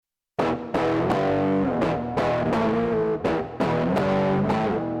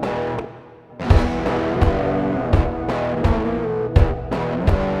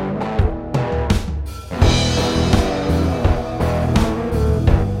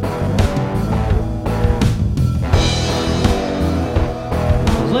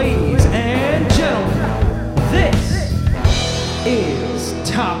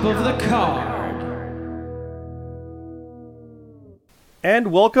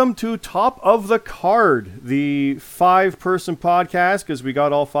And welcome to Top of the Card, the 5-person podcast, because we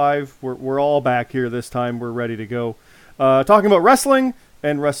got all 5. We're all back here this time. We're ready to go. Talking about wrestling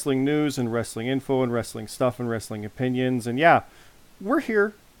and wrestling news and wrestling info and wrestling stuff and wrestling opinions. And yeah, we're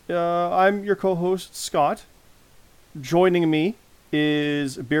here. I'm your co-host, Scott. Joining me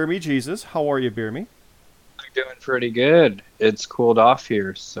is Beer Me Jesus. How are you, Beer Me? I'm doing pretty good. It's cooled off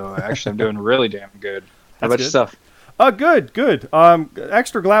here, so actually I'm doing really damn good. How about yourself? Good.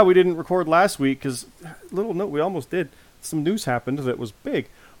 Extra glad we didn't record last week because, little note, we almost did. Some news happened that was big.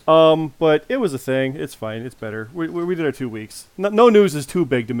 But it was a thing. It's fine. It's better. We did our 2 weeks. No news is too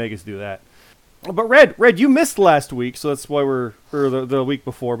big to make us do that. But Red, you missed last week, so that's why or the week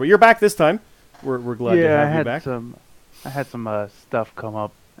before. But you're back this time. We're glad to have you back. I had some stuff come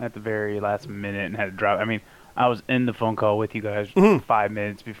up at the very last minute and had to drop. I mean, I was in the phone call with you guys 5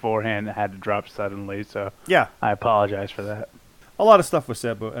 minutes beforehand and had to drop suddenly, so yeah, I apologize for that. A lot of stuff was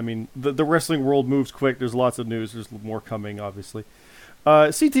said, but I mean, the wrestling world moves quick. There's lots of news. There's more coming, obviously.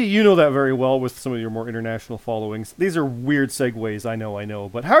 CT, you know that very well with some of your more international followings. These are weird segues, I know,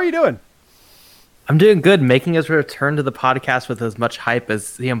 but how are you doing? I'm doing good, making his return to the podcast with as much hype as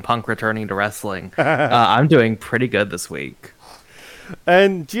CM Punk returning to wrestling. I'm doing pretty good this week.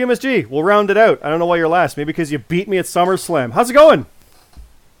 And GMSG, we'll round it out. I don't know why you're last. Maybe because you beat me at SummerSlam. How's it going?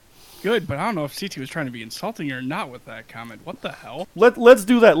 Good, but I don't know if CT was trying to be insulting or not with that comment. What the hell? Let's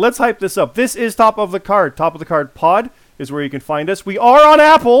do that. Let's hype this up. This is Top of the Card. Top of the Card Pod is where you can find us. We are on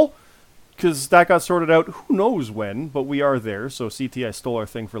Apple because that got sorted out who knows when, but we are there. So CT, I stole our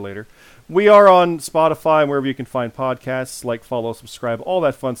thing for later. We are on Spotify and wherever you can find podcasts. Like, follow, subscribe, all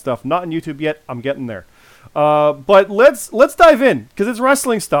that fun stuff. Not on YouTube yet. I'm getting there. But let's dive in because it's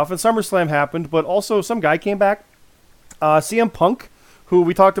wrestling stuff and SummerSlam happened, but also some guy came back, CM Punk, who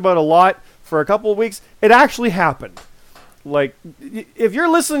we talked about a lot for a couple of weeks. It actually happened. Like, if you're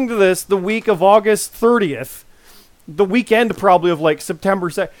listening to this the week of August 30th, the weekend probably of like September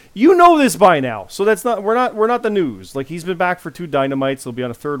 2nd, you know this by now. So we're not the news. Like, he's been back for 2 Dynamites. He'll be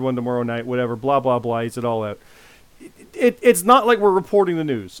on a 3rd one tomorrow night. Whatever. Blah blah blah. He's it all out. It's not like we're reporting the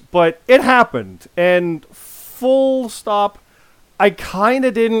news, but it happened, and full stop, I kind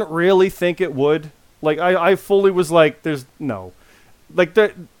of didn't really think it would. Like, I fully was like, there's no. Like,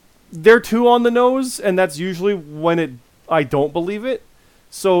 they're too on the nose, and that's usually when I don't believe it.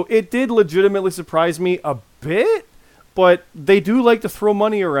 So it did legitimately surprise me a bit, but they do like to throw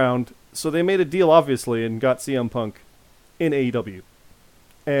money around, so they made a deal, obviously, and got CM Punk in AEW.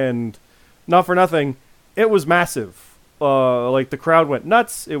 And not for nothing, it was massive. Like, the crowd went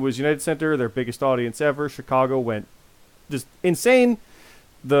nuts. It was United Center, their biggest audience ever. Chicago went just insane.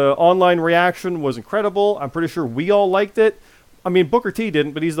 The online reaction was incredible. I'm pretty sure we all liked it. I mean, Booker T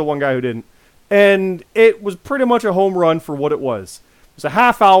didn't, but he's the one guy who didn't. And it was pretty much a home run for what it was. It was a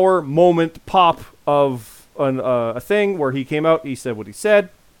half-hour moment pop of a thing where he came out, he said what he said.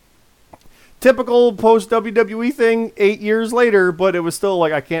 Typical post-WWE thing 8 years later, but it was still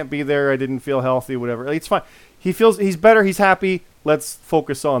like, I can't be there, I didn't feel healthy, whatever. It's fine. He feels he's better, he's happy, let's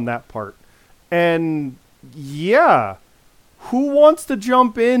focus on that part. And yeah, who wants to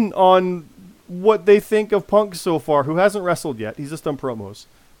jump in on what they think of Punk so far, who hasn't wrestled yet? He's just done promos,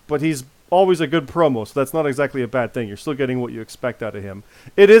 but he's always a good promo, so that's not exactly a bad thing. You're still getting what you expect out of him.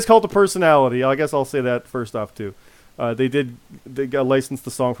 It is cult of personality. I guess I'll say that first off, too. They got licensed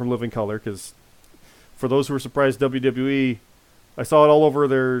the song from Living Colour, because for those who are surprised, WWE, I saw it all over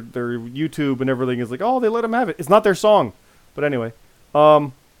their YouTube and everything. Is like, oh, they let them have it. It's not their song. But anyway,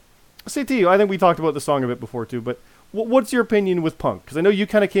 CT, I think we talked about the song a bit before, too, but what's your opinion with Punk? Because I know you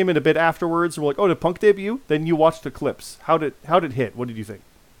kind of came in a bit afterwards and were like, oh, did Punk debut? Then you watched the clips. How did it hit? What did you think?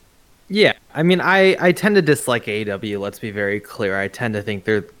 Yeah, I mean, I tend to dislike AEW, let's be very clear. I tend to think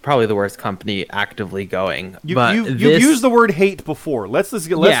they're probably the worst company actively going. You've used the word hate before. Let's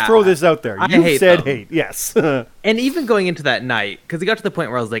throw this out there. You said hate, yes. And even going into that night, because it got to the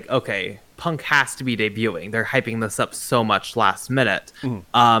point where I was like, okay, Punk has to be debuting. They're hyping this up so much last minute.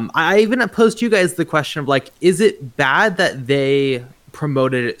 I even posed you guys the question of, like, is it bad that they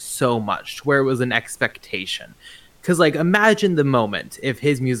promoted it so much to where it was an expectation? Because, like, imagine the moment if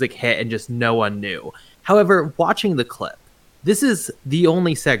his music hit and just no one knew. However, watching the clip, this is the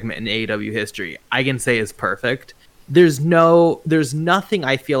only segment in AEW history I can say is perfect. There's nothing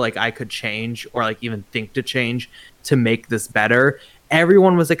I feel like I could change or, like, even think to change to make this better.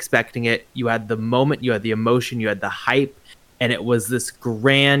 Everyone was expecting it. You had the moment, you had the emotion, you had the hype, and it was this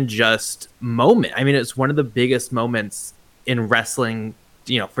grand just moment. I mean, it's one of the biggest moments in wrestling,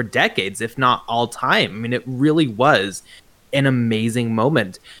 for decades, if not all time. I mean, it really was an amazing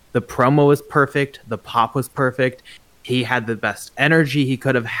moment. The promo was perfect. The pop was perfect. He had the best energy he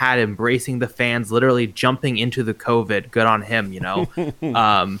could have had, embracing the fans, literally jumping into the COVID. Good on him,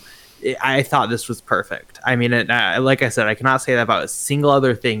 I thought this was perfect. I mean, like I said, I cannot say that about a single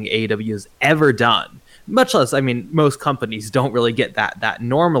other thing AEW has ever done. Much less, I mean, most companies don't really get that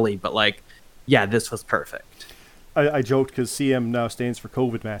normally, but like, yeah, this was perfect. I joked because CM now stands for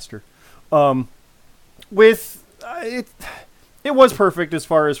COVID Master. It was perfect as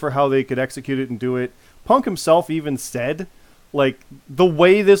far as for how they could execute it and do it. Punk himself even said, like, the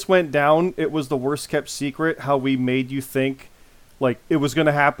way this went down, it was the worst kept secret, how we made you think, like, it was going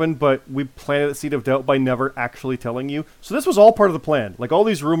to happen, but we planted the seed of doubt by never actually telling you. So this was all part of the plan. Like, all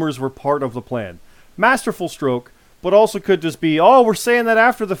these rumors were part of the plan. Masterful stroke, but also could just be, oh, we're saying that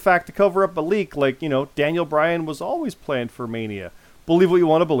after the fact to cover up a leak. Like, Daniel Bryan was always planned for Mania. Believe what you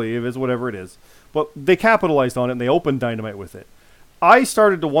want to believe, is whatever it is. But they capitalized on it, and they opened Dynamite with it. I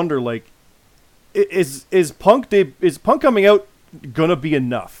started to wonder, like, is Punk coming out gonna be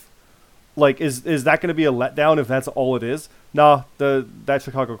enough? Like, is that gonna be a letdown if that's all it is? Nah, that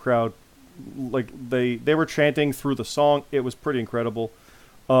Chicago crowd, like, they were chanting through the song. It was pretty incredible.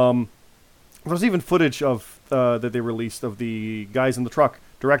 There was even footage of that they released of the guys in the truck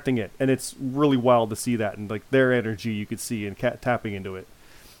directing it, and it's really wild to see that, and like their energy you could see and tapping into it.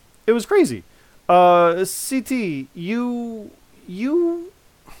 It was crazy. CT, you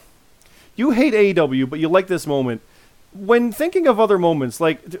hate AEW, but you like this moment. When thinking of other moments,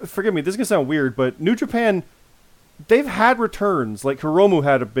 like, forgive me, this is going to sound weird, but New Japan, they've had returns. Like, Hiromu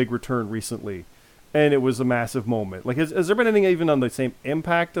had a big return recently, and it was a massive moment. Like, has there been anything even on the same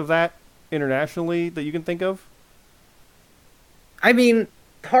impact of that internationally that you can think of? I mean,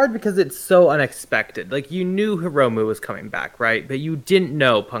 hard because it's so unexpected. Like, you knew Hiromu was coming back, right? But you didn't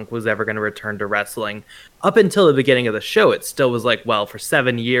know Punk was ever going to return to wrestling. Up until the beginning of the show, it still was like, well, for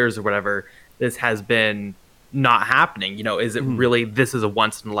 7 years or whatever, this has been not happening. Is it really, this is a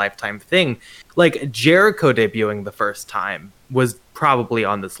once-in-a-lifetime thing? Like, Jericho debuting the first time was probably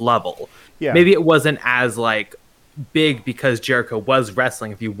on this level. Yeah. Maybe it wasn't as, like, big because Jericho was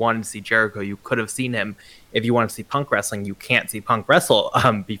wrestling. If you wanted to see Jericho, you could have seen him. If you want to see Punk wrestling, you can't see Punk wrestle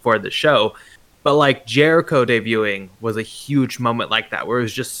before the show. But like Jericho debuting was a huge moment like that, where it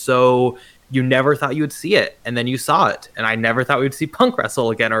was just so, you never thought you would see it, and then you saw it. And I never thought we would see Punk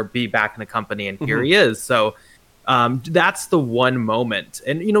wrestle again or be back in the company, and here he is. So that's the one moment.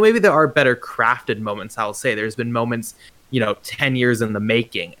 And maybe there are better crafted moments. I'll say there's been moments 10 years in the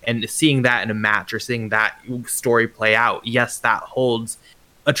making, and seeing that in a match or seeing that story play out, yes, that holds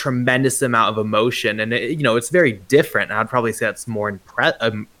a tremendous amount of emotion, and it's very different. I'd probably say that's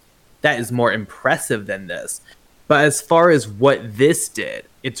that is more impressive than this. But as far as what this did,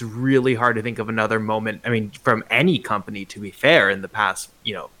 it's really hard to think of another moment, I mean, from any company, to be fair, in the past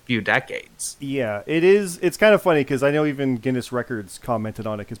few decades. Yeah, it is. It's kind of funny because I know even Guinness Records commented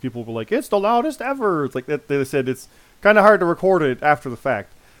on it, because people were like, it's the loudest ever. It's like that. They said it's kind of hard to record it after the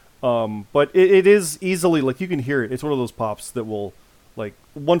fact, but it is easily, like, you can hear it. It's one of those pops that will, like,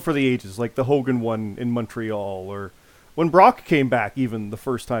 one for the ages, like the Hogan one in Montreal, or when Brock came back even the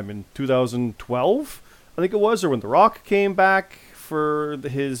first time in 2012, I think it was, or when The Rock came back for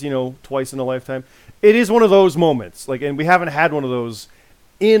his, twice in a lifetime. It is one of those moments, like, and we haven't had one of those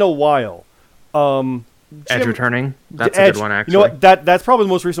in a while. Edge returning, that's Edge, a good one, actually. You know what? That's probably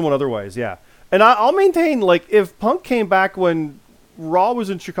the most recent one otherwise, yeah. And I'll maintain, like, if Punk came back when Raw was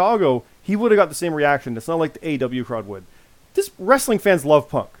in Chicago, he would have got the same reaction. It's not like the AEW crowd would. This wrestling fans love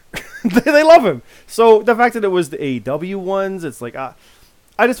Punk. They love him. So the fact that it was the AEW ones, it's like, I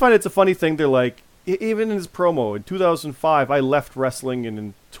just find it's a funny thing. They're like, even in his promo in 2005, I left wrestling, and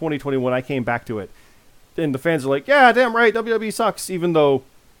in 2021 I came back to it. And the fans are like, yeah, damn right, WWE sucks, even though,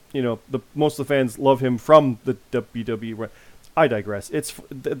 most of the fans love him from the WWE. I digress.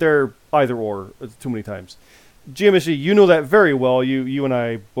 They're either or too many times. GMSG, you know that very well. You and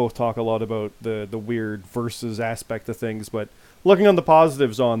I both talk a lot about the weird versus aspect of things, but looking on the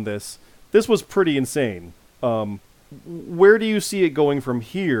positives on this was pretty insane. Where do you see it going from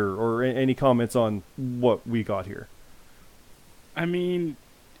here, or any comments on what we got here? I mean,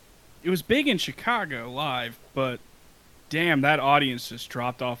 it was big in Chicago live, but damn, that audience just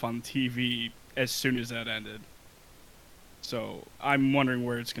dropped off on TV as soon as that ended. So I'm wondering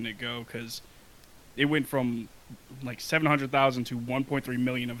where it's going to go, because it went from like 700,000 to 1.3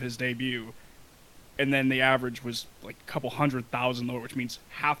 million of his debut, and then the average was like a couple 100,000 lower, which means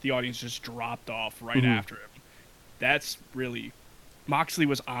half the audience just dropped off right after him. That's really... Moxley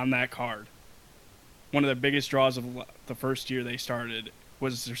was on that card. One of the biggest draws of the first year they started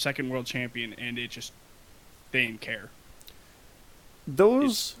was their second world champion, and they didn't care.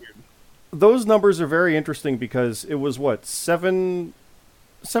 those numbers are very interesting because it was what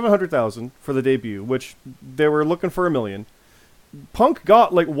 700,000 for the debut, which they were looking for 1 million. Punk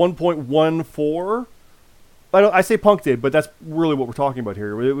got like 1.14. I say Punk did, but that's really what we're talking about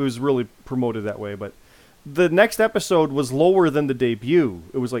here. It was really promoted that way, but the next episode was lower than the debut.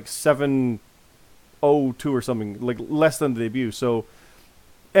 It was like 702 or something, like less than the debut. So,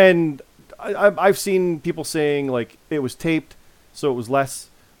 and I've seen people saying like it was taped, so it was less.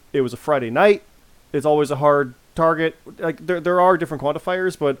 It was a Friday night. It's always a hard target. Like there are different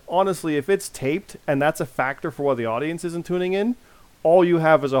quantifiers, but honestly, if it's taped and that's a factor for why the audience isn't tuning in, all you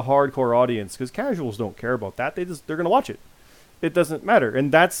have is a hardcore audience, because casuals don't care about that. They're going to watch it. It doesn't matter,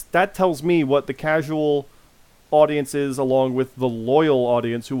 and that tells me what the casual audience is, along with the loyal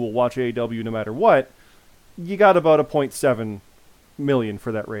audience who will watch AEW no matter what. You got about a 0.7 million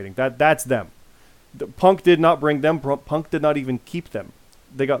for that rating. That's them. Punk did not bring them. Punk did not even keep them.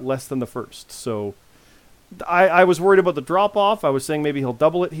 They got less than the first. So I was worried about the drop off. I was saying maybe he'll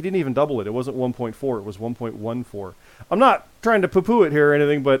double it. He didn't even double it. It wasn't 1.4. It was 1.14. I'm not trying to poo-poo it here or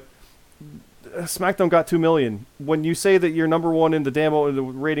anything, but SmackDown got 2 million. When you say that you're number one in the demo, in the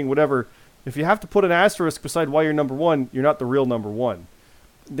rating, whatever, if you have to put an asterisk beside why you're number one, you're not the real number one.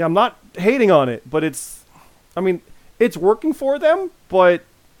 I'm not hating on it, but it's working for them, but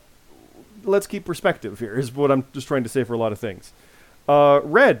let's keep perspective here, is what I'm just trying to say for a lot of things.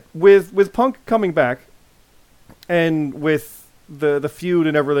 Red, with Punk coming back, and with the feud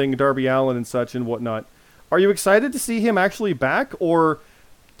and everything, Darby Allin and such and whatnot, are you excited to see him actually back? Or,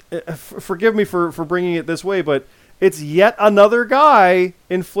 forgive me for bringing it this way, but it's yet another guy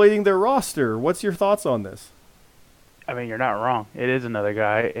inflating their roster. What's your thoughts on this? I mean, you're not wrong. It is another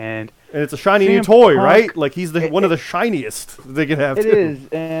guy, and it's a shiny new toy, right? Like he's one of the shiniest they could have. It is,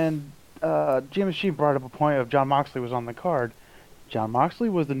 and Jim Machine brought up a point of Jon Moxley was on the card. Jon Moxley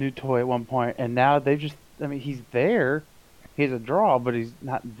was the new toy at one point, and now he's there. He's a draw, but he's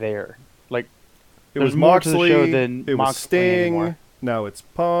not there. Like, it was more Moxley, to the show than it was Moxley Sting, anymore. Now it's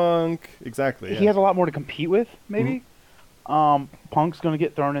Punk. Exactly. He has a lot more to compete with, maybe. Mm-hmm. Punk's going to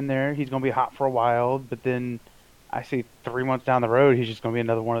get thrown in there. He's going to be hot for a while, but then I see 3 months down the road, he's just going to be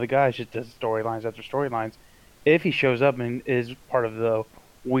another one of the guys, just does storylines after storylines. If he shows up and is part of the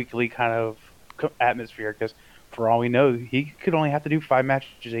weekly kind of atmosphere, because for all we know, he could only have to do 5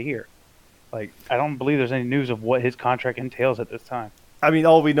 matches a year. Like, I don't believe there's any news of what his contract entails at this time. I mean,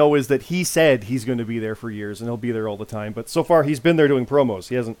 all we know is that he said he's going to be there for years, and he'll be there all the time. But so far, he's been there doing promos.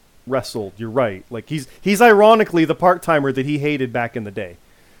 He hasn't wrestled. You're right. Like, he's ironically the part-timer that he hated back in the day,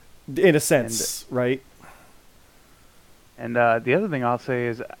 in a sense, right? And the other thing I'll say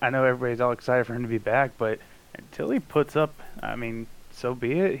is, I know everybody's all excited for him to be back, but until he puts up, I mean, so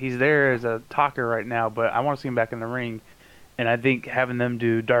be it. He's there as a talker right now, but I want to see him back in the ring. And I think having them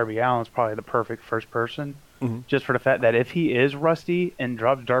do Darby Allin is probably the perfect first person, just for the fact that if he is rusty and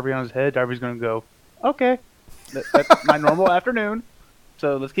drops Darby on his head, Darby's going to go, okay, that's my normal afternoon,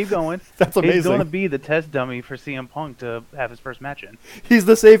 so let's keep going. That's amazing. He's going to be the test dummy for CM Punk to have his first match in. He's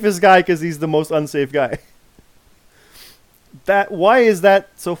the safest guy because he's the most unsafe guy. Why is that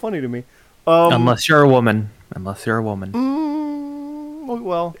so funny to me? Unless you're a woman.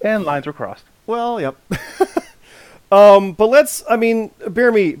 Well, and lines were crossed. Well, yep. But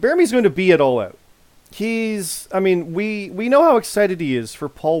Bear Me's going to be at All Out. We know how excited he is for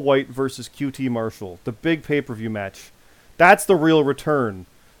Paul White versus QT Marshall, the big pay-per-view match. That's the real return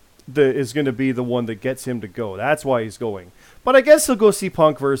that is going to be the one that gets him to go. That's why he's going. But I guess he'll go see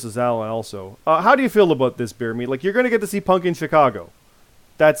Punk versus Allen also. How do you feel about this, Bear Me? Like, you're going to get to see Punk in Chicago.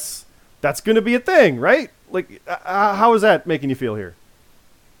 That's going to be a thing, right? Like, how is that making you feel here?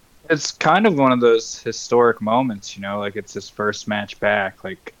 It's kind of one of those historic moments, like it's his first match back.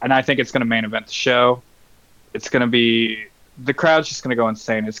 Like, and I think it's going to main event the show. It's going to be, the crowd's just going to go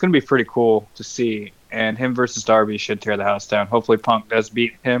insane. It's going to be pretty cool to see. And him versus Darby should tear the house down. Hopefully Punk does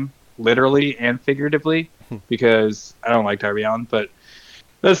beat him, literally and figuratively, because I don't like Darby Allin, but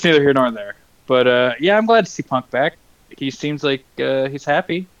that's neither here nor there. But yeah, I'm glad to see Punk back. He seems like he's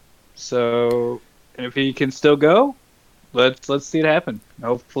happy. So if he can still go, let's see it happen.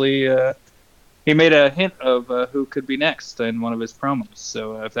 Hopefully, he made a hint of who could be next in one of his promos.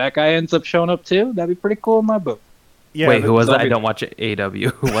 So if that guy ends up showing up too, that'd be pretty cool in my book. Yeah, wait, who was that? I don't watch AW.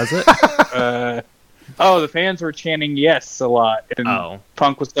 Who was it? The fans were chanting yes a lot, and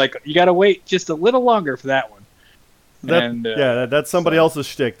Punk was like, "You gotta wait just a little longer for that one." That's somebody else's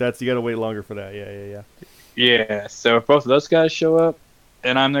shtick. You gotta wait longer for that. Yeah. Yeah. So if both of those guys show up,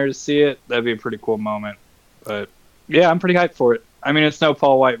 and I'm there to see it, that'd be a pretty cool moment. But yeah, I'm pretty hyped for it. I mean, it's no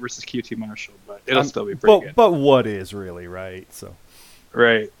Paul White versus QT Marshall, but it'll still be pretty good. But what is really, right? So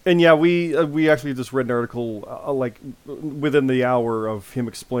Right. And yeah, we actually just read an article like within the hour of him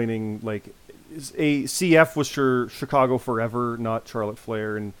explaining like a CF was Chicago forever, not Charlotte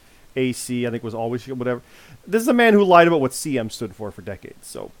Flair, and AC I think was always whatever. This is a man who lied about what CM stood for decades.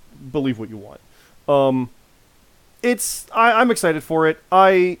 So believe what you want. I'm excited for it.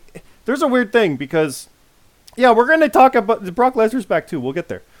 There's a weird thing because yeah, we're going to talk about Brock Lesnar's back too. We'll get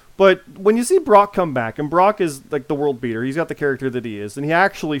there. But when you see Brock come back, and Brock is like the world beater, he's got the character that he is, and he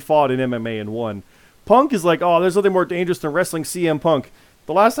actually fought in MMA and won. Punk is like, oh, there's nothing more dangerous than wrestling CM Punk.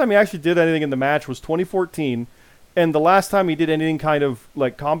 The last time he actually did anything in the match was 2014, and the last time he did anything kind of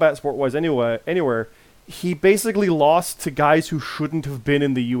like combat sport-wise anywhere, he basically lost to guys who shouldn't have been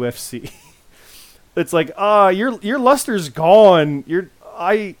in the UFC. It's like, your luster's gone.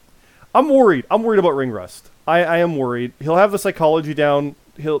 I'm worried. I'm worried about ring rust. I am worried. He'll have the psychology down.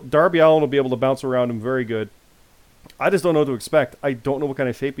 Darby Allin will be able to bounce around him very good. I just don't know what to expect. I don't know what kind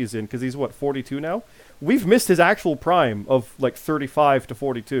of shape he's in because he's, 42 now? We've missed his actual prime of, 35 to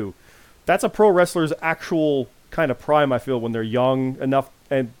 42. That's a pro wrestler's actual kind of prime, I feel, when they're young enough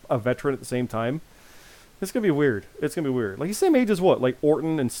and a veteran at the same time. It's going to be weird. It's going to be weird. Like, he's the same age as what? Like,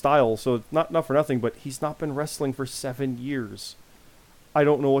 Orton and Styles, so not for nothing, but he's not been wrestling for 7 years. I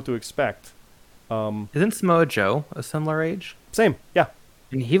don't know what to expect. Isn't Samoa Joe a similar age? Same, yeah.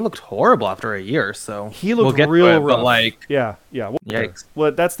 And he looked horrible after a year, so He looked we'll get real to it, rough. but like, yeah. yikes.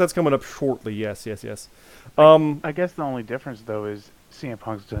 Well, that's coming up shortly. Yes. I guess the only difference though is CM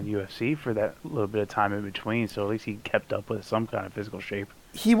Punk's done UFC for that little bit of time in between, so at least he kept up with some kind of physical shape.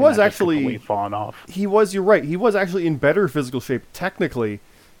 He was not just actually completely falling off. You're right. He was actually in better physical shape technically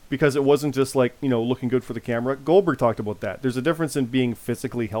because it wasn't just like, looking good for the camera. Goldberg talked about that. There's a difference in being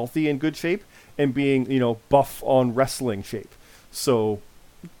physically healthy and good shape and being, buff on wrestling shape. So,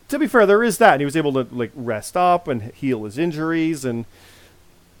 to be fair, there is that. And he was able to, rest up and heal his injuries. And,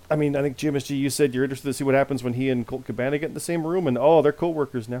 I mean, I think, GMSG, you said you're interested to see what happens when he and Colt Cabana get in the same room. And, they're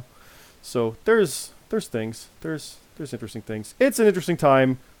co-workers now. So, there's things. There's interesting things. It's an interesting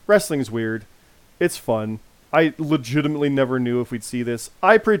time. Wrestling's weird. It's fun. I legitimately never knew if we'd see this.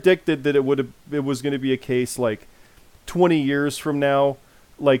 I predicted that it was going to be a case 20 years from now,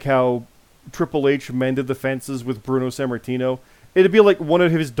 like how Triple H mended the fences with Bruno Sammartino. It'd be like one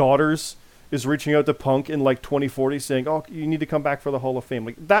of his daughters is reaching out to Punk in 2040 saying, "Oh, you need to come back for the Hall of Fame."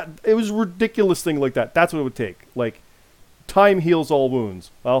 Like that, it was a ridiculous thing like that. That's what it would take. Time heals all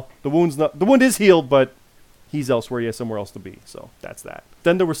wounds. Well, the wound is healed, but he's elsewhere. He has somewhere else to be. So that's that.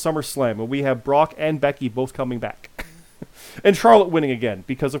 Then there was SummerSlam, and we have Brock and Becky both coming back. And Charlotte winning again,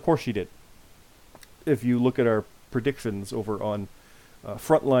 because of course she did. If you look at our predictions over on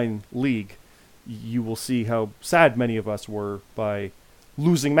Frontline League, you will see how sad many of us were by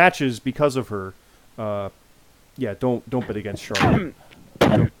losing matches because of her. Don't bet against Charlotte.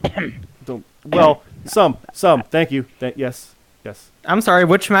 don't. Well, some. Thank you. Yes. I'm sorry,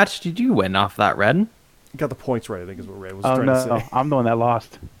 which match did you win off that, Red? Got the points right, I think is what Red was Oh trying no, to say. I'm the one that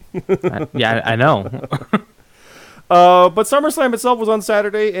lost. Yeah, I know. But SummerSlam itself was on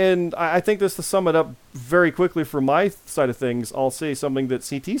Saturday, and I think just to sum it up very quickly from my side of things, I'll say something that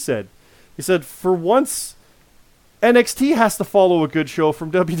CT said. He said, for once, NXT has to follow a good show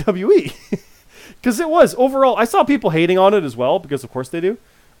from WWE. Because it was. Overall, I saw people hating on it as well, because of course they do.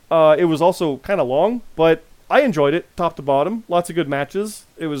 It was also kind of long, but I enjoyed it, top to bottom. Lots of good matches.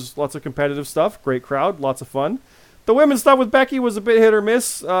 It was lots of competitive stuff. Great crowd. Lots of fun. The women's stuff with Becky was a bit hit or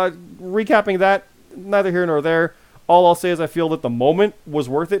miss. Recapping that, neither here nor there. All I'll say is I feel that the moment was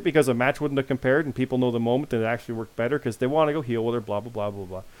worth it because a match wouldn't have compared, and people know the moment and it actually worked better because they want to go heel with her, blah, blah, blah, blah,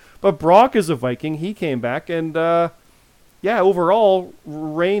 blah. But Brock is a Viking. He came back, and overall,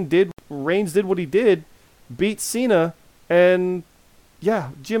 Reigns did what he did, beat Cena, and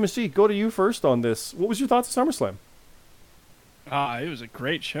GMSG, go to you first on this. What was your thoughts of SummerSlam? It was a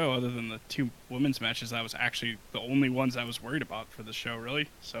great show, other than the two women's matches. That was actually the only ones I was worried about for the show, really.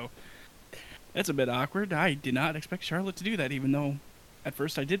 So that's a bit awkward. I did not expect Charlotte to do that, even though at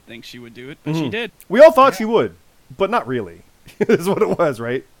first I did think she would do it, but she did. We all thought she would, but not really, is what it was,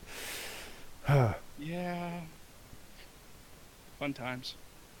 right? Yeah. Fun times.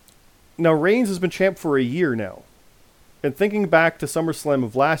 Now, Reigns has been champ for a year now. And thinking back to SummerSlam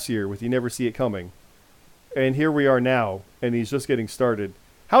of last year with You Never See It Coming, and here we are now, and he's just getting started.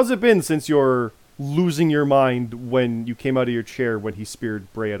 How's it been since you're losing your mind when you came out of your chair when he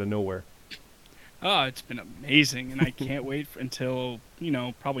speared Bray out of nowhere? Oh, it's been amazing, and I can't wait until,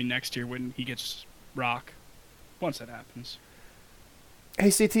 probably next year when he gets Rock, once that happens.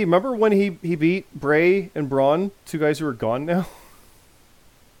 Hey, CT, remember when he beat Bray and Braun, two guys who are gone now?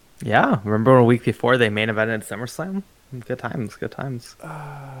 Yeah, remember a week before they main evented SummerSlam? Good times, good times.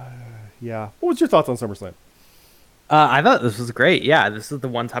 Yeah. What was your thoughts on SummerSlam? I thought this was great. Yeah, this is the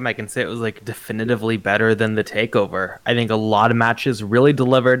one time I can say it was like definitively better than the Takeover. I think a lot of matches really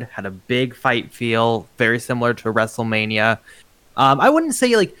delivered, had a big fight feel, very similar to WrestleMania. I wouldn't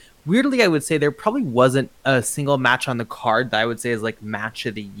say like weirdly, I would say there probably wasn't a single match on the card that I would say is like match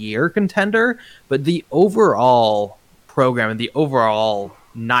of the year contender, but the overall program and the overall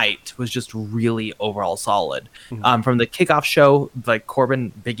night was just really overall solid. From the kickoff show, like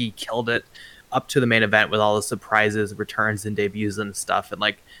Corbin, Biggie killed it, up to the main event with all the surprises, returns, and debuts and stuff. And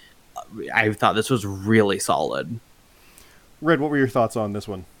like, I thought this was really solid. Red, what were your thoughts on this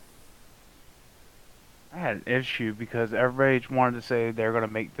one? I had an issue because everybody wanted to say they're going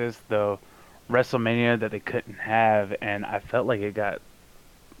to make this the WrestleMania that they couldn't have, and I felt like it got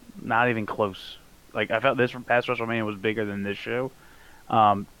not even close. Like, I felt this from past WrestleMania was bigger than this show.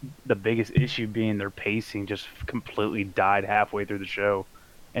 The biggest issue being their pacing just completely died halfway through the show,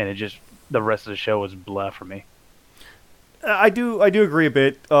 and the rest of the show was blah for me. I do agree a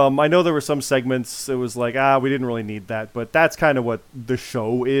bit. I know there were some segments it was like, we didn't really need that, but that's kind of what the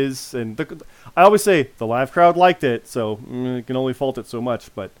show is. And I always say the live crowd liked it, so you can only fault it so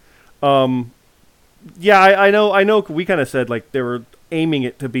much. But yeah, I know. We kind of said like they were aiming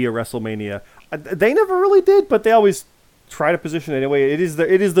it to be a WrestleMania. They never really did, but they always try to position it anyway. It is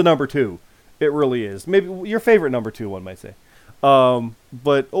the number 2. It really is. Maybe your favorite number 2, one might say.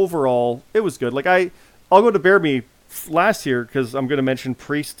 But overall, it was good. Like I'll go to Bear Me last year because I'm going to mention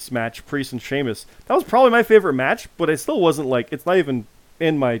Priest's match, Priest and Sheamus. That was probably my favorite match, but it still wasn't like, it's not even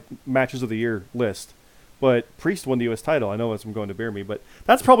in my matches of the year list. But Priest won the U.S. title. I know as I'm going to Bear Me, but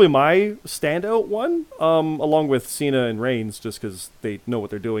that's probably my standout one, along with Cena and Reigns, just because they know what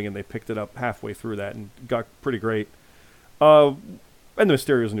they're doing and they picked it up halfway through that and got pretty great. And the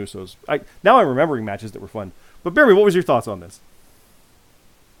Mysterios and Usos. Now I'm remembering matches that were fun. But Bear Me, what was your thoughts on this?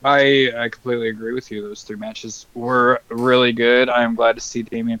 I completely agree with you. Those 3 matches were really good. I am glad to see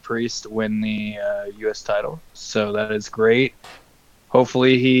Damian Priest win the U.S. title. So that is great.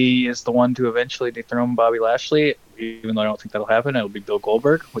 Hopefully he is the one to eventually dethrone Bobby Lashley. Even though I don't think that'll happen, it'll be Bill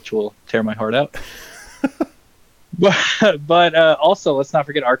Goldberg, which will tear my heart out. but also, let's not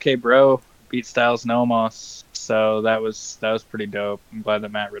forget RK Bro beat Styles and Omos. So that was pretty dope. I'm glad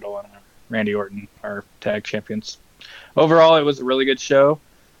that Matt Riddle and Randy Orton are tag champions. Overall, it was a really good show.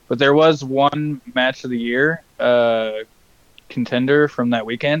 But there was one match of the year contender from that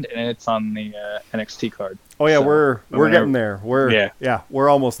weekend, and it's on the NXT card. Oh yeah, so, we're getting there. We're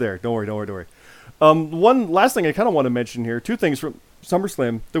almost there. Don't worry. One last thing I kind of want to mention here. 2 things from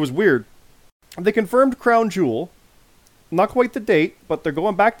SummerSlam that was weird. They confirmed Crown Jewel, not quite the date, but they're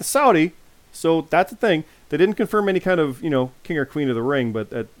going back to Saudi, so that's the thing. They didn't confirm any kind of king or queen of the ring,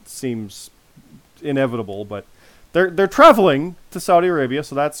 but that seems inevitable. But they're traveling to Saudi Arabia,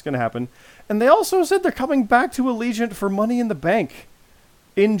 so that's going to happen. And they also said they're coming back to Allegiant for Money in the Bank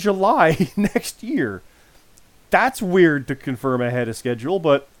in July next year. That's weird to confirm ahead of schedule,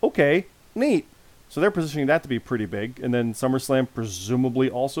 but okay, neat. So they're positioning that to be pretty big, and then SummerSlam presumably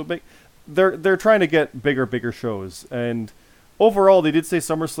also big. They're trying to get bigger shows, and overall they did say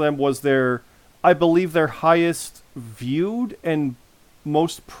SummerSlam was I believe their highest viewed and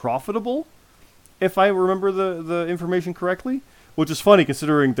most profitable, if I remember the information correctly, which is funny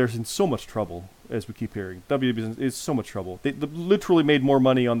considering they're in so much trouble, as we keep hearing. WWE is so much trouble. They literally made more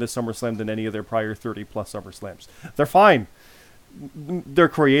money on this SummerSlam than any of their prior 30-plus SummerSlams. They're fine. Their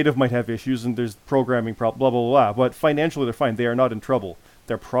creative might have issues, and there's programming blah, blah, blah, but financially they're fine. They are not in trouble.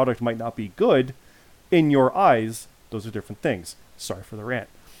 Their product might not be good. In your eyes, those are different things. Sorry for the rant.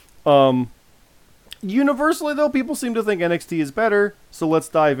 Universally, though, people seem to think NXT is better, so let's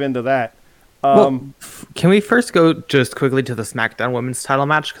dive into that. Can we first go just quickly to the SmackDown Women's Title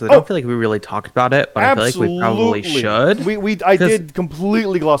match? Because I don't feel like we really talked about it, but absolutely. I feel like we probably should. I did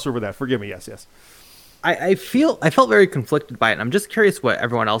completely gloss over that. Forgive me. Yes. I felt very conflicted by it. And I'm just curious what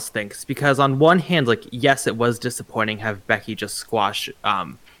everyone else thinks, because on one hand, like, yes, it was disappointing have Becky just squash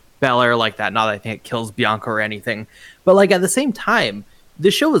Belair like that. Not that I think it kills Bianca or anything, but like at the same time, the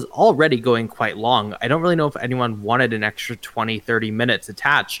show was already going quite long. I don't really know if anyone wanted an extra 20-30 minutes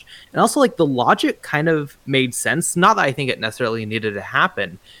attached. And also, like, the logic kind of made sense. Not that I think it necessarily needed to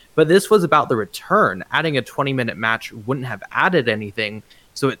happen, but this was about the return. Adding a 20-minute match wouldn't have added anything,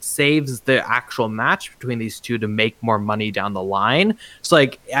 so it saves the actual match between these two to make more money down the line. So,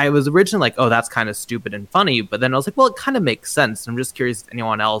 like, I was originally like, oh, that's kind of stupid and funny, but then I was like, well, it kind of makes sense. I'm just curious if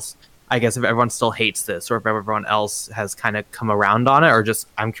anyone else, I guess, if everyone still hates this or if everyone else has kind of come around on it, or just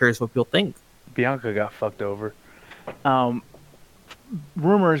I'm curious what people think. Bianca got fucked over.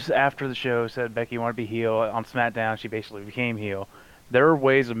 rumors after the show said Becky wanted to be heel. On SmackDown, she basically became heel. There are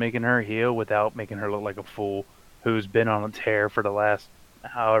ways of making her heel without making her look like a fool who's been on a tear for the last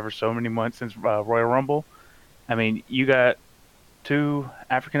however so many months since Royal Rumble. I mean, you got two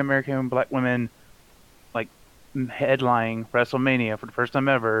African American black women like headlining WrestleMania for the first time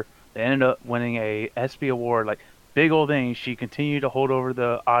ever. They ended up winning a ESPY award, like big old thing. She continued to hold over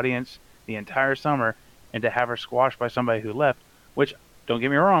the audience the entire summer, and to have her squashed by somebody who left, which, don't get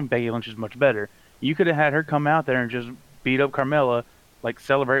me wrong, Becky Lynch is much better. You could have had her come out there and just beat up Carmella, like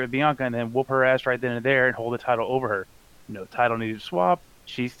celebrate with Bianca, and then whoop her ass right then and there and hold the title over her. No title needed to swap.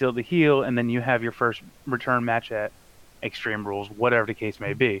 She's still the heel, and then you have your first return match at Extreme Rules, whatever the case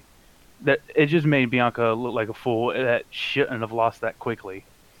may be. That it just made Bianca look like a fool that shouldn't have lost that quickly.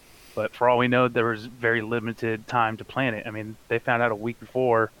 But for all we know, there was very limited time to plan it. I mean, they found out a week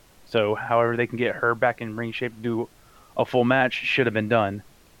before, so however they can get her back in ring shape to do a full match should have been done.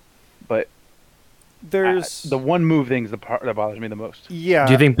 But There's the one move thing is the part that bothers me the most. yeah.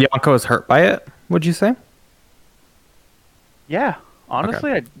 Do you think Bianca was hurt by it? Would you say? Yeah,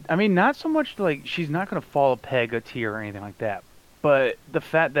 honestly, I mean, not so much like she's not going to fall a peg, a tier, or anything like that. But the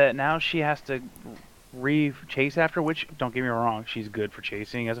fact that now she has to chase after, which, don't get me wrong, she's good for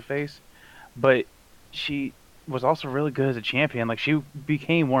chasing as a face. But she was also really good as a champion. Like, she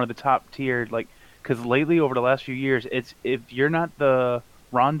became one of the top tiered, like, because lately, over the last few years, it's if you're not the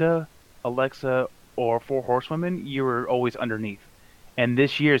Ronda, Alexa, or Four Horsewomen, you were always underneath. And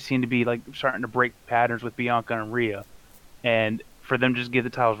this year seemed to be, like, starting to break patterns with Bianca and Rhea. And for them to just give the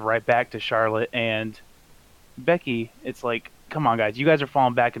titles right back to Charlotte and Becky, it's like, come on, guys. You guys are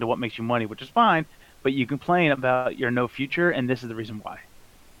falling back into what makes you money, which is fine, but you complain about your no future, and this is the reason why.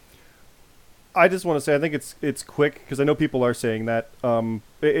 I just want to say I think it's quick because I know people are saying that.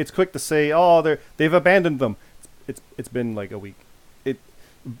 It's quick to say, oh, they've abandoned them. It's been like a week.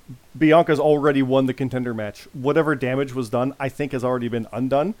 Bianca's already won the contender match. Whatever damage was done, I think has already been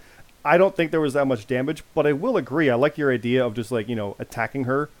undone. I don't think there was that much damage, but I will agree. I like your idea of just like, attacking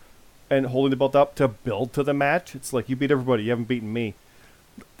her and holding the belt up to build to the match. It's like, you beat everybody, you haven't beaten me.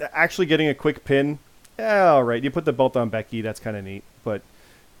 Actually getting a quick pin, all right, you put the belt on Becky, that's kind of neat. But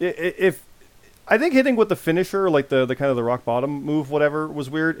if I think hitting with the finisher, like the kind of the rock bottom move, whatever, was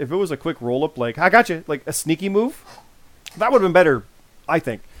weird. If it was a quick roll up, like, I got you, like a sneaky move, that would have been better, I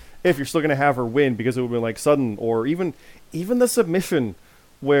think, if you're still going to have her win, because it would have been like sudden, or even the submission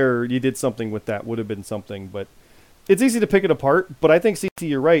where you did something with that would have been something. But it's easy to pick it apart, but I think, CT,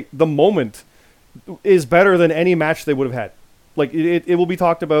 you're right. The moment is better than any match they would have had. Like, it will be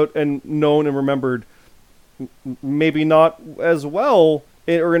talked about and known and remembered, maybe not as well,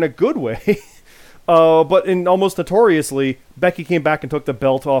 or in a good way, but in almost notoriously, Becky came back and took the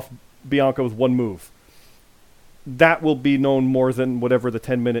belt off Bianca with one move. That will be known more than whatever the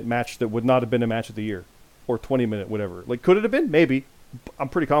 10-minute match that would not have been a match of the year, or 20-minute, whatever. Like, could it have been? Maybe. I'm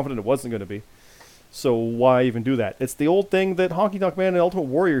pretty confident it wasn't going to be. So why even do that? It's the old thing that Honky Tonk Man and Ultimate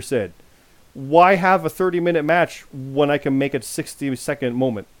Warrior said. Why have a 30-minute match when I can make a 60-second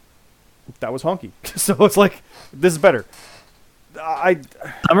moment? That was Honky. So it's like, this is better.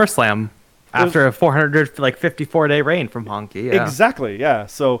 SummerSlam after a 454-day reign from Honky. Yeah. Exactly, yeah.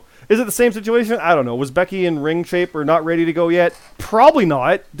 So is it the same situation? I don't know. Was Becky in ring shape or not ready to go yet? Probably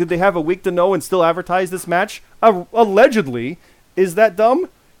not. Did they have a week to know and still advertise this match? Allegedly. Is that dumb?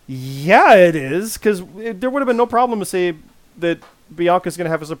 Yeah, it is, because there would have been no problem to say that Bianca's going to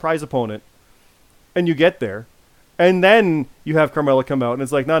have a surprise opponent, and you get there, and then you have Carmella come out, and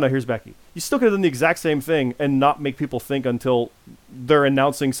it's like, no, here's Becky. You still could have done the exact same thing and not make people think until they're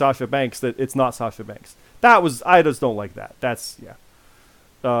announcing Sasha Banks that it's not Sasha Banks. I just don't like that. That's, yeah.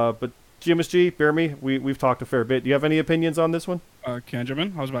 But GMSG, bear me, we've talked a fair bit. Do you have any opinions on this one? Can I jump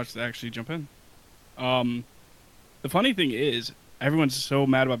in? I was about to actually jump in. The funny thing is, everyone's so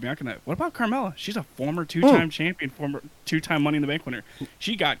mad about Bianca Knight. What about Carmella? She's a former two-time champion, former two-time Money in the Bank winner.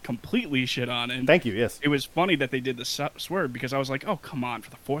 She got completely shit on. And thank you, yes. It was funny that they did the swerve, because I was like, oh, come on.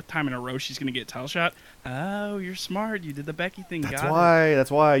 For the fourth time in a row, she's going to get a title shot? Oh, you're smart. You did the Becky thing. That's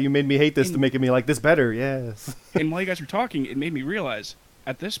why you made me hate this to make me like this better, yes. And while you guys were talking, it made me realize,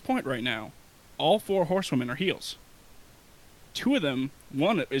 at this point right now, all four horsewomen are heels. Two of them,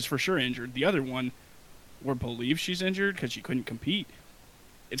 one is for sure injured. The other one, or believes she's injured because she couldn't compete.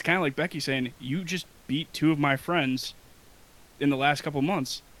 It's kind of like Becky saying, you just beat two of my friends in the last couple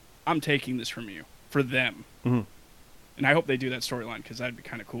months. I'm taking this from you, for them. Mm-hmm. And I hope they do that storyline, because that'd be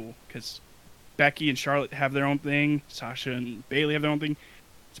kind of cool. Because Becky and Charlotte have their own thing. Sasha and Bayley have their own thing.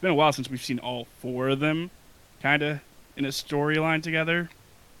 It's been a while since we've seen all four of them kind of in a storyline together.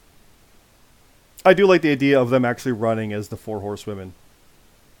 I do like the idea of them actually running as the four horsewomen.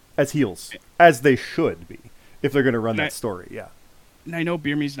 as heels, as they should be, if they're going to run And that story. Yeah. And I know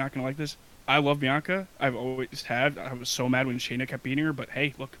Beer Me's not going to like this. I love Bianca. I've always had. I was so mad when Shayna kept beating her, but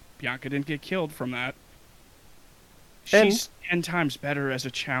hey, look, Bianca didn't get killed from that. She's 10 times better as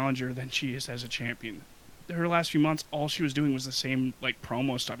a challenger than she is as a champion. Her last few months, all she was doing was the same like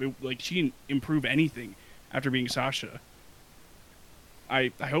promo stuff. She didn't improve anything after being Sasha.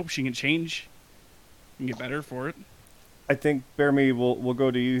 I hope she can change and get better for it. I think, Bear Me, we'll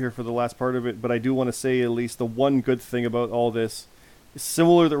go to you here for the last part of it, but I do want to say at least the one good thing about all this,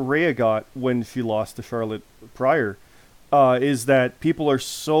 similar that Rhea got when she lost to Charlotte prior, is that people are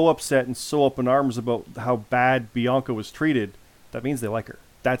so upset and so up in arms about how bad Bianca was treated. That means they like her.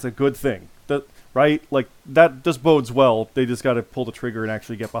 That's a good thing. Right? Like, that just bodes well. They just got to pull the trigger and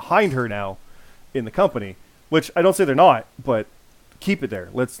actually get behind her now in the company, which I don't say they're not, but keep it there.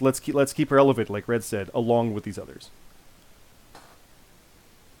 Let's keep her elevated, like Red said, along with these others.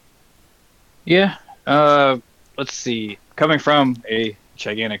 Yeah. Let's see. Coming from a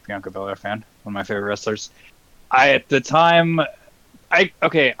gigantic Bianca Belair fan, one of my favorite wrestlers, I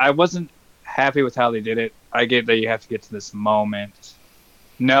wasn't happy with how they did it. I get that you have to get to this moment.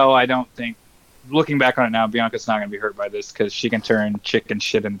 No, I don't think. Looking back on it now, Bianca's not going to be hurt by this because she can turn chicken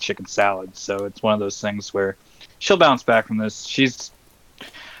shit into chicken salad. So it's one of those things where she'll bounce back from this. She's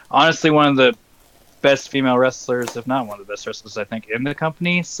honestly one of the best female wrestlers, if not one of the best wrestlers, I think, in the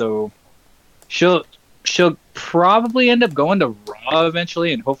company. So she'll probably end up going to Raw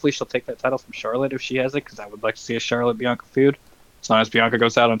eventually, and hopefully she'll take that title from Charlotte if she has it, because I would like to see a Charlotte-Bianca feud. As long as Bianca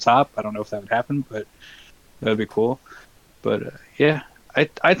goes out on top. I don't know if that would happen, but that would be cool. But, yeah,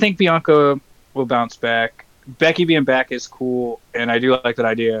 I think Bianca will bounce back. Becky being back is cool, and I do like that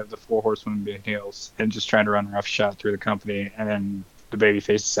idea of the 4 horsewomen being heels and just trying to run roughshod through the company, and then the baby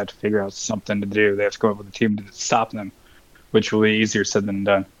faces have to figure out something to do. They have to come up with a team to stop them, which will be easier said than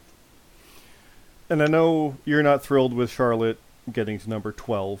done. And I know you're not thrilled with Charlotte getting to number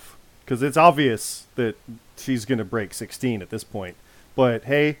 12, because it's obvious that she's going to break 16 at this point. But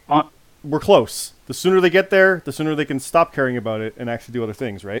hey, we're close. The sooner they get there, the sooner they can stop caring about it and actually do other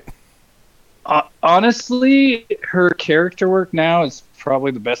things, right? Honestly, her character work now is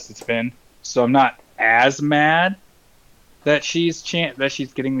probably the best it's been. So I'm not as mad that she's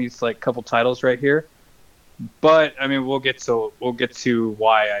getting these like couple titles right here. But I mean, we'll get to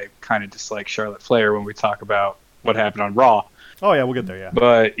why I kind of dislike Charlotte Flair when we talk about what happened on Raw. Oh yeah, we'll get there. Yeah.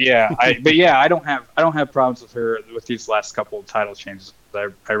 But yeah, I don't have problems with her with these last couple of title changes.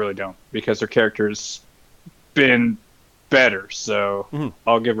 I really don't, because her character's been better. So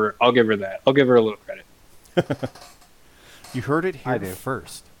I'll give her that. I'll give her a little credit. You heard it here I do.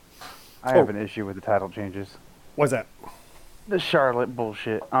 first. I have an issue with the title changes. What's that? The Charlotte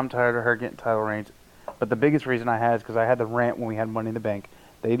bullshit. I'm tired of her getting title reigns. But the biggest reason I had is because I had the rant when we had Money in the Bank.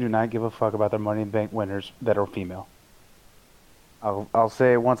 They do not give a fuck about their Money in the Bank winners that are female. I'll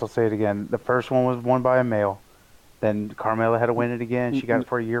say it once, I'll say it again. The first one was won by a male. Then Carmella had to win it again. She got it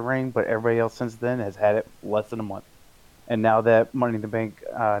for a year reign, but everybody else since then has had it less than a month. And now that Money in the Bank,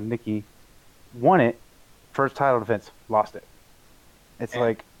 Nikki won it, first title defense, lost it. It's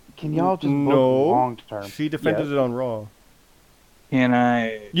like, can y'all just book long term? She defended it on Raw. Can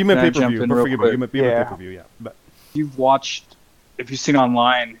I? You meant can I jump pay-per-view. in But real forgive me. quick? You meant pay-per-view, yeah. But If you've seen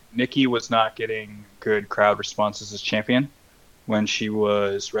online, Nikki was not getting good crowd responses as champion when she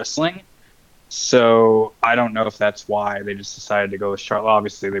was wrestling. So I don't know if that's why they just decided to go with Charlotte.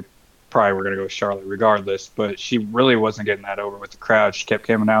 Obviously, they probably were going to go with Charlotte regardless, but she really wasn't getting that over with the crowd. She kept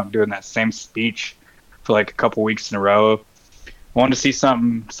coming out and doing that same speech for like a couple weeks in a row. I wanted to see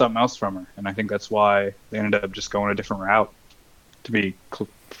something else from her, and I think that's why they ended up just going a different route. To be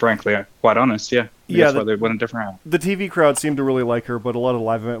frankly quite honest, yeah. That's why they went a different route. The TV crowd seemed to really like her, but a lot of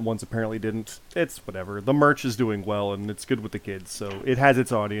live event ones apparently didn't. It's whatever. The merch is doing well, and it's good with the kids, so it has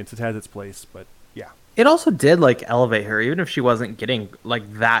its audience, it has its place, but yeah. It also did like elevate her, even if she wasn't getting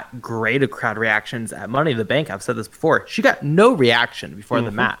like that great of crowd reactions at Money in the Bank. I've said this before. She got no reaction before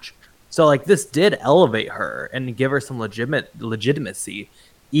the match. So like this did elevate her and give her some legitimacy.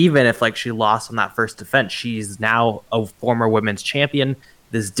 Even if like she lost on that first defense, she's now a former women's champion.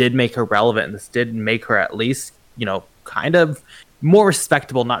 This did make her relevant, and this did make her at least, kind of more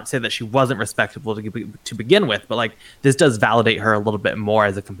respectable. Not to say that she wasn't respectable to begin with, but like this does validate her a little bit more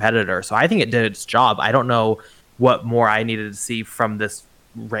as a competitor. So I think it did its job. I don't know what more I needed to see from this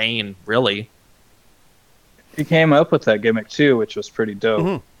reign, really. He came up with that gimmick too, which was pretty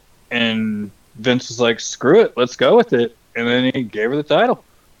dope. And Vince was like, "Screw it, let's go with it," and then he gave her the title,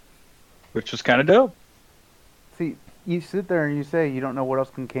 which was kind of dope. See, you sit there and you say you don't know what else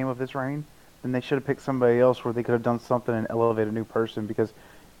came of this reign, then they should have picked somebody else where they could have done something and elevate a new person, because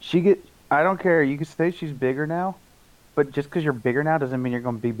I don't care. You can say she's bigger now, but just because you're bigger now doesn't mean you're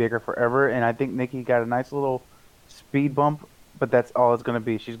going to be bigger forever. And I think Nikki got a nice little speed bump, but that's all it's going to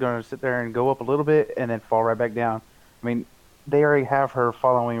be. She's going to sit there and go up a little bit and then fall right back down. I mean, they already have her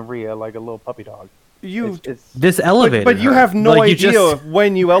following Rhea like a little puppy dog. This elevated but you her. have no Like, idea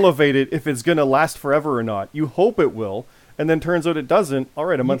when you elevate it if it's going to last forever or not. You hope it will, and then turns out it doesn't. All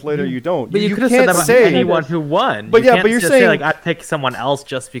right, a month later you don't. But you could have can't said that about say anyone who won. But You yeah, can't but you're just saying- say, like, I'd pick someone else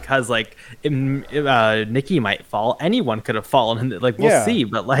just because like Nikki might fall. Anyone could have fallen, and like we'll Yeah. see.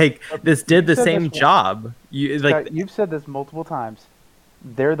 But like this did the said same this- job. You like Scott, you've said this multiple times.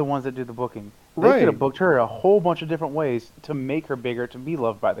 They're the ones that do the booking. They Right. could have booked her a whole bunch of different ways to make her bigger, to be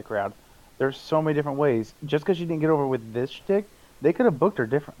loved by the crowd. There's so many different ways. Just because she didn't get over with this shtick, they could have booked her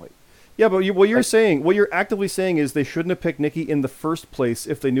differently. Yeah, but what you're actively saying is they shouldn't have picked Nikki in the first place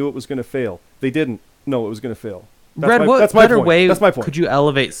if they knew it was going to fail. They didn't know it was going to fail. Red, what that's my better point. way That's my point. could you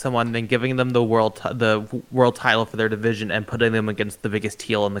elevate someone than giving them the world title for their division and putting them against the biggest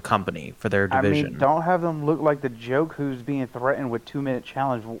heel in the company for their division? I mean, don't have them look like the joke who's being threatened with 2-minute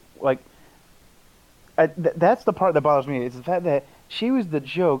challenge. Like, that's the part that bothers me. It's the fact that she was the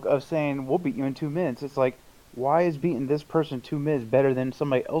joke of saying, we'll beat you in 2 minutes. It's like, why is beating this person 2 minutes better than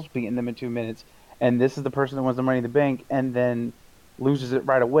somebody else beating them in 2 minutes? And this is the person that wins the Money in the Bank and then loses it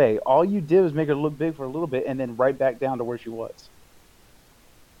right away. All you did was make her look big for a little bit and then right back down to where she was.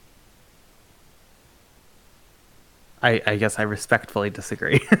 I guess I respectfully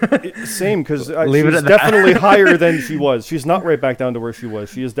disagree. Same, because Leave it she's at that. definitely higher than she was. She's not right back down to where she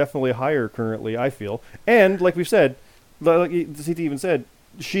was. She is definitely higher currently, I feel. And like we've said, like CT even said,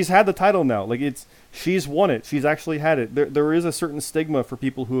 she's had the title now. Like she's won it. She's actually had it. There is a certain stigma for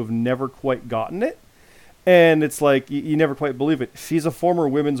people who have never quite gotten it, and it's like you never quite believe it. She's a former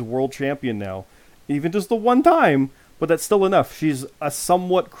women's world champion now, even just the one time, but that's still enough. She's a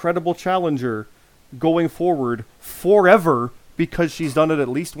somewhat credible challenger going forward forever because she's done it at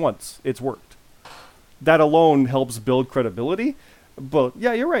least once. It's worked. That alone helps build credibility. But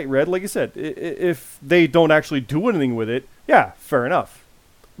yeah, you're right, Red. Like you said, if they don't actually do anything with it, yeah, fair enough.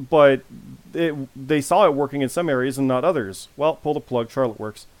 But they saw it working in some areas and not others. Well, pull the plug. Charlotte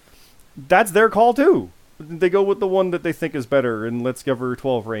works. That's their call too. They go with the one that they think is better, and let's give her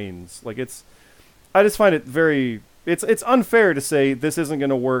 12 reigns. Like I just find it very. It's unfair to say this isn't going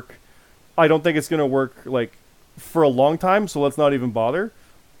to work. I don't think it's going to work like for a long time, so let's not even bother.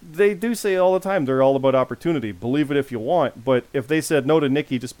 They do say all the time they're all about opportunity. Believe it if you want, but if they said no to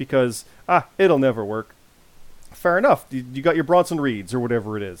Nikki just because it'll never work, fair enough. You got your Bronson Reeds or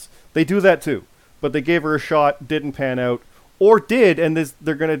whatever it is. They do that too, but they gave her a shot, didn't pan out, or did, and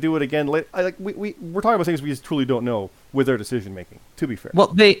they're going to do it again. We're talking about things we just truly don't know with their decision making. To be fair, Well,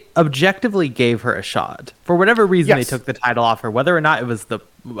 they objectively gave her a shot. For whatever reason, Yes. they took the title off her, whether or not it was the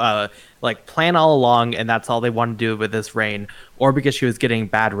plan all along and that's all they wanted to do with this reign, or because she was getting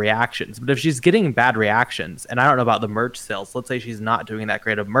bad reactions. But if she's getting bad reactions, and I don't know about the merch sales, let's say she's not doing that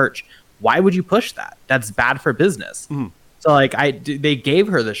great of merch, why would you push that? That's bad for business. So they gave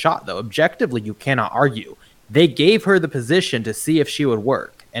her the shot, though. Objectively, you cannot argue. They gave her the position to see if she would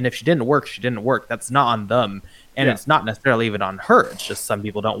work. And if she didn't work, she didn't work. That's not on them. And Yeah. it's not necessarily even on her. It's just some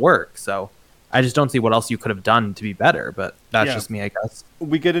people don't work. So I just don't see what else you could have done to be better. But that's Yeah. just me, I guess.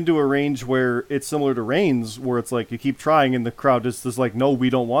 we get into a range where it's similar to Reigns, where it's like you keep trying and the crowd just is like, no, we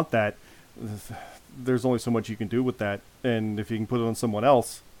don't want that. There's only so much you can do with that. And if you can put it on someone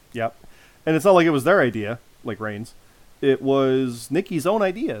else, yep. And it's not like it was their idea, like Reigns. It was Nikki's own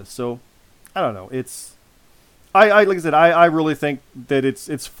idea. So I don't know. It's I like I said, I really think that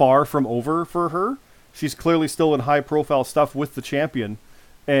it's far from over for her. She's clearly still in high profile stuff with the champion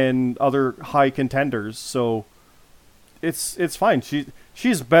and other high contenders. So it's fine.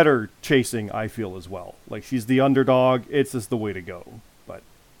 She's better chasing, I feel, as well. Like she's the underdog. It's just the way to go. But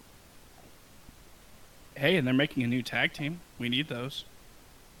Hey, and they're making a new tag team. We need those.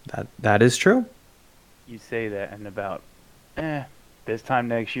 That is true. You say that, and about this time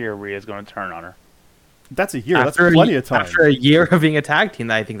next year, Rhea's going to turn on her. that's a year. That's After plenty of time. After a year of being a tag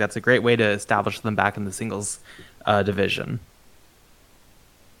team, I think that's a great way to establish them back in the singles division.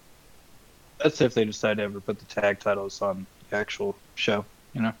 That's if they decide to ever put the tag titles on the actual show,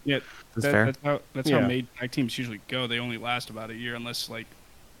 you know? Yeah, That's fair. That's Yeah. how made tag teams usually go. They only last about a year unless like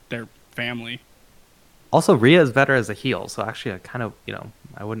they're family. Also, Rhea is better as a heel, so actually,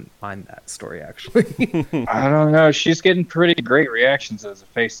 I wouldn't mind that story actually. I don't know. She's getting pretty great reactions as a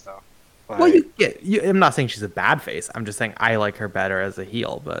face, though. Well, I'm not saying she's a bad face. I'm just saying I like her better as a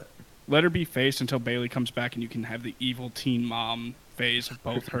heel. But Let her be face until Bailey comes back, and you can have the evil teen mom phase of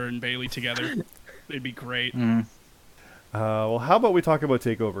both her and Bailey together. It'd be great. Well, how about we talk about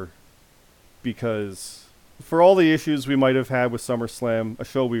TakeOver? Because for all the issues we might have had with SummerSlam, a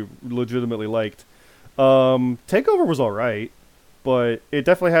show we legitimately liked, TakeOver was all right, but it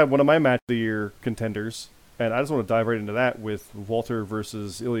definitely had one of my match of the year contenders, and I just want to dive right into that with Walter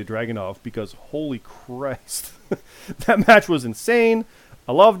versus Ilya Dragunov, because holy Christ, that match was insane.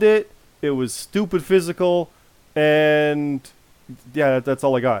 I loved it. It was stupid physical, and yeah, that's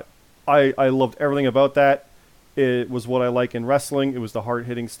all I got. I loved everything about that. It was what I like in wrestling. It was the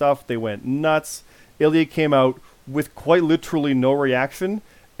hard-hitting stuff. They went nuts. Ilya came out with quite literally no reaction,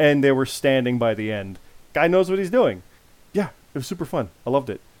 and they were standing by the end. Guy knows what he's doing. Yeah, it was super fun. I loved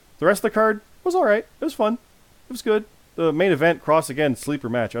it. The rest of the card was all right. It was fun. It was good. The main event, Cross again, sleeper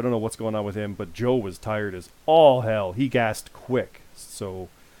match. I don't know what's going on with him, but Joe was tired as all hell. He gassed quick, so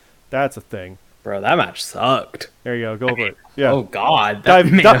that's a thing. Bro, that match sucked. There you go. Go for it. Yeah. Oh God,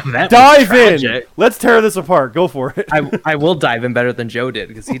 Dive in. Let's tear this apart. Go for it. I will dive in better than Joe did,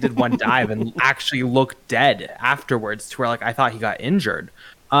 because he did one dive and actually looked dead afterwards, to where like I thought he got injured.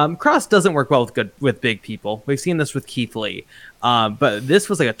 Cross doesn't work well with big people. We've seen this with Keith Lee. But this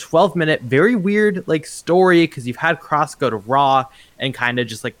was like a 12-minute, very weird like story, because you've had Cross go to Raw and kind of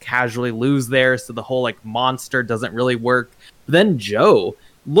just like casually lose there, so the whole like monster doesn't really work. But then Joe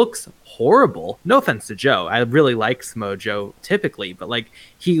looks horrible. No offense to Joe. I really like Samoa Joe typically, but like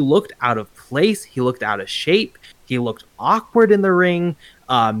he looked out of place. He looked out of shape. He looked awkward in the ring.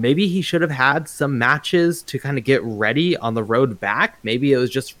 Maybe he should have had some matches to kind of get ready on the road back. Maybe it was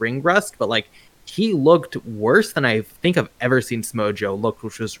just ring rust, but like he looked worse than I think I've ever seen Samoa Joe look,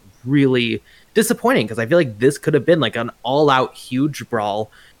 which was really disappointing, because I feel like this could have been like an all-out huge brawl.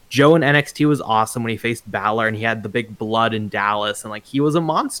 Joe in NXT was awesome when he faced Balor and he had the big blood in Dallas, and like he was a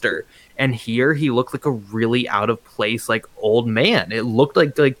monster. And here he looked like a really out of place like old man. It looked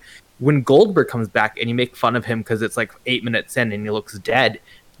like when Goldberg comes back and you make fun of him because it's like 8 minutes in and he looks dead.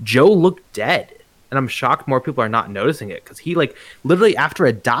 Joe looked dead. And I'm shocked more people are not noticing it, because he like literally after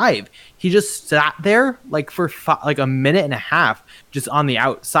a dive, he just sat there like for like a minute and a half just on the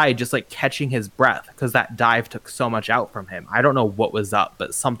outside, just like catching his breath, because that dive took so much out from him. I don't know what was up,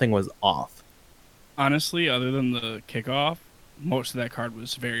 but something was off. Honestly, other than the kickoff, most of that card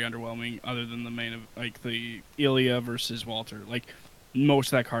was very underwhelming. Other than the main, like the Ilya versus Walter, like most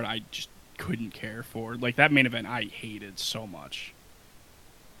of that card I just couldn't care for. Like that main event I hated so much.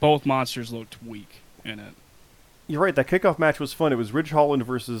 Both monsters looked weak in it. You're right, that kickoff match was fun. It was Ridge Holland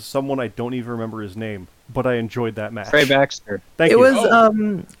versus someone I don't even remember his name, but I enjoyed that match. Trey Baxter. Thank It you.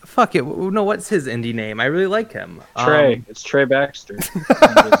 was fuck it. No, what's his indie name? I really like him. Trey. It's Trey Baxter.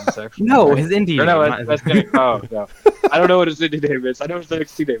 No, his indie Or no, name. that's oh no. I don't know what his indie name is. I know what his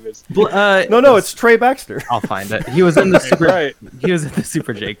NXT name is. No, it's Trey Baxter. I'll find it. He was in the Super. Right. He was in the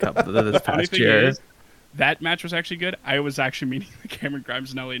Super J Cup this Funny past thing year. is, that match was actually good. I was actually meeting Cameron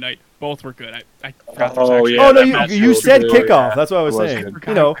Grimes and LA Knight. Both were good. I forgot there was Oh, actually- yeah, oh no, that match you was said good, kickoff. yeah. That's what I was It was saying. good.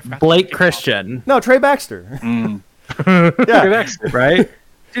 You know, I forgot Blake the kickoff. Christian, no, Trey Baxter. Mm. Yeah. Trey Baxter. right?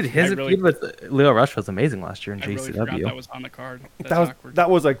 Dude, his I really- feud with Leo Rush was amazing last year in I really forgot JCW. that was on the card. That's That was awkward. that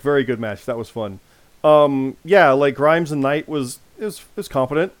was like very good match. That was fun. Yeah, like Grimes and Knight was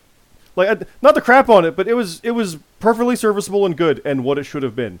competent. Like not the crap on it, but it was perfectly serviceable and good and what it should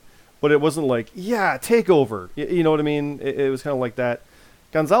have been. But it wasn't like, yeah, takeover. You know what I mean? It was kind of like that.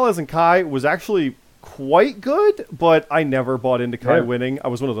 Gonzalez and Kai was actually quite good, but I never bought into Kai winning. I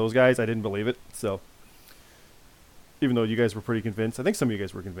was one of those guys. I didn't believe it. So, even though you guys were pretty convinced, I think some of you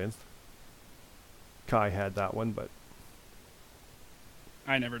guys were convinced. Kai had that one, but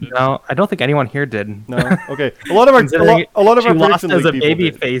I never did. No, I don't think anyone here did. no. Okay, a lot of our Considering a lot of she our lost prediction as a league people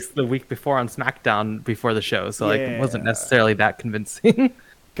baby did. face the week before on SmackDown before the show, so like it wasn't Yeah. necessarily that convincing.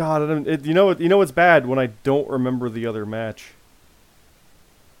 God, you know what's bad when I don't remember the other match.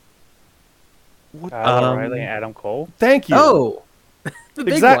 What? Kyle O'Reilly and Adam Cole. Thank you. Oh, the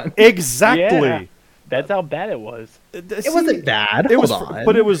big one. Exactly. Yeah. That's how bad it was. It wasn't bad. It was, Hold on.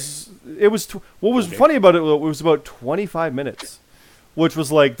 but it was. What was funny about it was about 25 minutes, which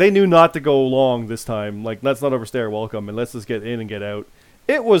was like they knew not to go long this time. Like let's not overstay our welcome and let's just get in and get out.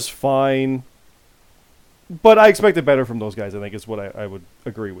 It was fine, but I expected better from those guys. I think is what I would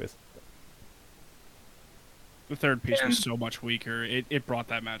agree with. The third piece was so much weaker. It brought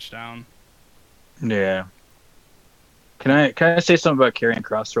that match down. Yeah. Can I say something about Karrion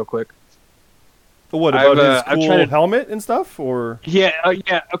Kross real quick? But what I've, about his I've cool tried to- helmet and stuff, or Yeah,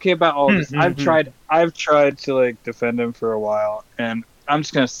 yeah. Okay, about all this, I've tried to like defend him for a while, and I'm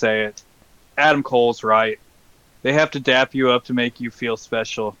just gonna say it. Adam Cole's right. They have to dap you up to make you feel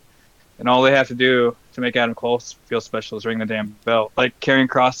special, and all they have to do to make Adam Cole feel special is ring the damn bell. Like Karrion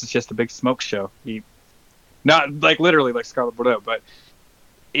Kross is just a big smoke show. not like literally like Scarlet Bordeaux, but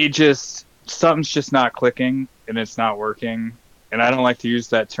something's just not clicking and it's not working. And I don't like to use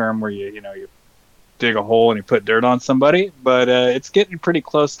that term where you dig a hole and you put dirt on somebody, but it's getting pretty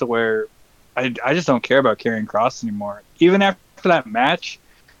close to where I just don't care about Karrion Kross anymore. Even after that match,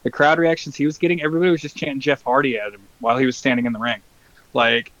 the crowd reactions he was getting, everybody was just chanting Jeff Hardy at him while he was standing in the ring.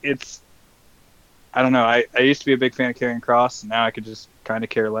 Like, I don't know. I used to be a big fan of Karrion Kross, and now I could just kind of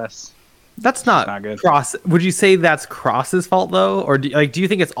care less. That's not good. Kross. Would you say that's Kross's fault though, or do you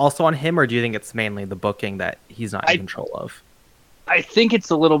think it's also on him, or do you think it's mainly the booking that he's not in control of? I think it's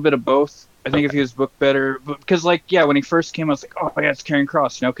a little bit of both. I think if he was booked better, because when he first came, I was like, oh yeah, it's Karrion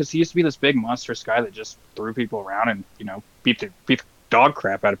Kross, because he used to be this big monstrous guy that just threw people around and beat the dog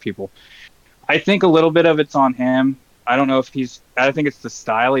crap out of people. I think a little bit of it's on him. I don't know if I think it's the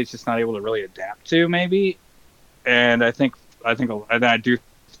style he's just not able to really adapt to, maybe. And I do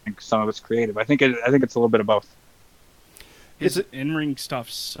think some of it's creative. I think it's a little bit of both. His in-ring stuff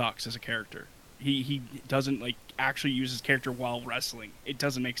sucks as a character. He doesn't actually use his character while wrestling. It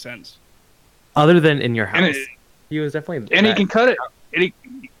doesn't make sense. Other than In Your House, he was definitely. And he can cut it.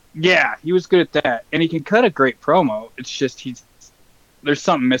 He was good at that, and he can cut a great promo. It's just there's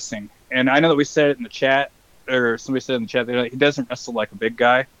something missing. And I know that we said it in the chat, or somebody said in the chat, he doesn't wrestle like a big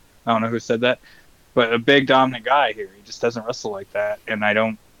guy. I don't know who said that, but a big dominant guy here, he just doesn't wrestle like that, and I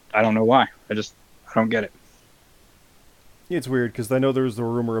don't know why. I don't get it. It's weird because I know there was the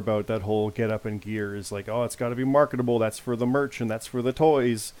rumor about that whole get up and gear is like, oh, it's got to be marketable. That's for the merch and that's for the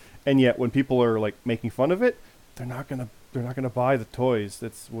toys. And yet when people are making fun of it, they're not gonna buy the toys.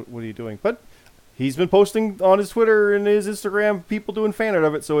 That's what are you doing? But he's been posting on his Twitter and his Instagram, people doing fan art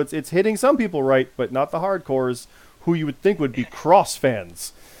of it. So it's hitting some people right, but not the hardcores who you would think would be Cross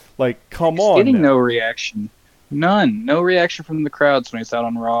fans. Come on. He's getting no reaction. None. No reaction from the crowds when he's out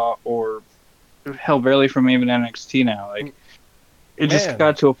on Raw, or hell, barely from even NXT now. It just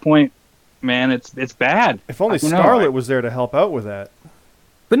got to a point, man. It's bad. If only Scarlett was there to help out with that.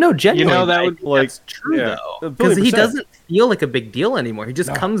 But no, genuinely, that's true though, because he doesn't feel like a big deal anymore. He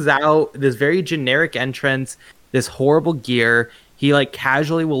just comes out this very generic entrance, this horrible gear. He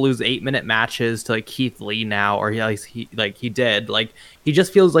casually will lose 8-minute matches to Keith Lee now, or he did. He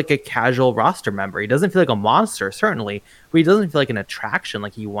just feels like a casual roster member. He doesn't feel like a monster, certainly, but he doesn't feel like an attraction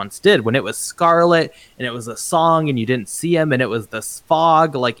like he once did when it was Scarlett and it was a song and you didn't see him and it was this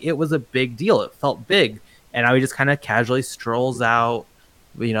fog. It was a big deal. It felt big, and now he just kind of casually strolls out.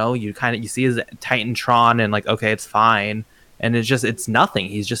 You see his Titantron and okay, it's fine, and it's nothing.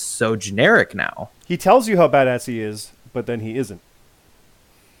 He's just so generic now. He tells you how badass he is, but then he isn't.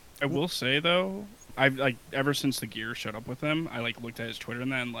 I will say though, I've ever since the gear showed up with him, I looked at his Twitter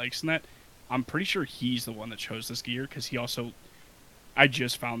and that and likes and that. I'm pretty sure he's the one that chose this gear because he also. I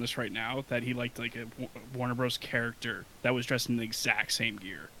just found this right now that he liked a Warner Bros. Character that was dressed in the exact same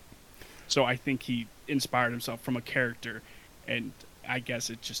gear. So I think he inspired himself from a character, and I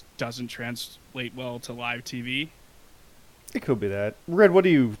guess it just doesn't translate well to live TV. It could be that. Red, what do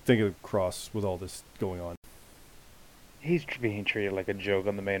you think of Kross with all this going on? He's being treated like a joke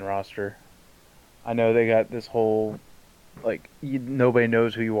on the main roster. I know they got this whole, nobody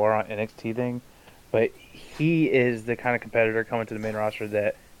knows who you are on NXT thing, but he is the kind of competitor coming to the main roster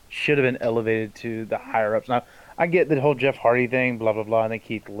that should have been elevated to the higher-ups. Now, I get the whole Jeff Hardy thing, blah, blah, blah, and then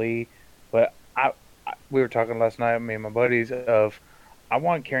Keith Lee, but we were talking last night, me and my buddies, I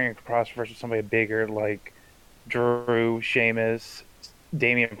want Karrion Kross versus somebody bigger like Drew, Sheamus,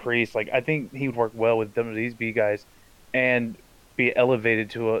 Damian Priest. I think he would work well with some of these B guys and be elevated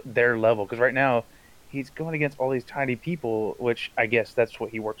to their level. Because right now, he's going against all these tiny people, which I guess that's what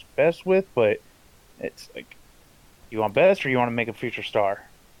he works best with. But it's you want best or you want to make a future star?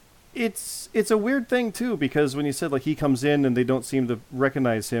 It's a weird thing, too, because when you said, he comes in and they don't seem to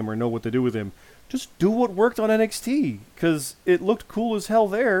recognize him or know what to do with him, just do what worked on NXT, because it looked cool as hell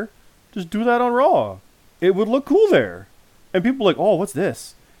there. Just do that on Raw. It would look cool there. And people are like, oh, what's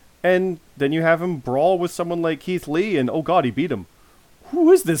this? And then you have him brawl with someone like Keith Lee, and oh god, he beat him. Who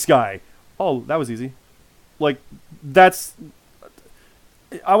is this guy? Oh, that was easy. That's...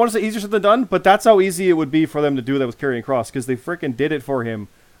 I want to say easier said than done, but that's how easy it would be for them to do that with Karrion Kross, because they freaking did it for him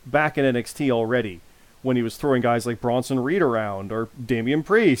back in NXT already, when he was throwing guys like Bronson Reed around, or Damian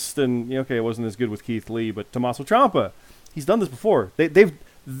Priest, and okay, it wasn't as good with Keith Lee, but Tommaso Ciampa. He's done this before.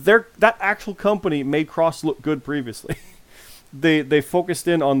 That actual company made Kross look good previously. they focused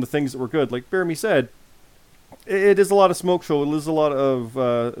in on the things that were good. Like Jeremy said, it is a lot of smoke show. It is a lot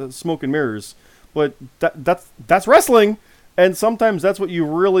of smoke and mirrors. But that's wrestling, and sometimes that's what you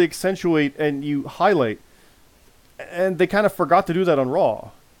really accentuate and you highlight. And they kind of forgot to do that on Raw.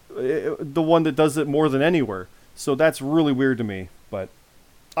 the one that does it more than anywhere. So that's really weird to me. But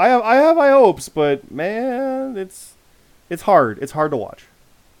I have high hopes. But man, it's hard. It's hard to watch.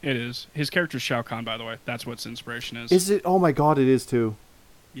 It is. His character's Shao Kahn, by the way. That's what his inspiration is. Is it? Oh my God, it is too.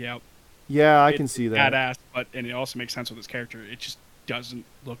 Yep. Yeah, I It's can see that. Badass, and it also makes sense with his character. It just doesn't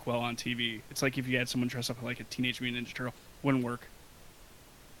look well on TV. It's like if you had someone dress up like a Teenage Mutant Ninja Turtle, wouldn't work.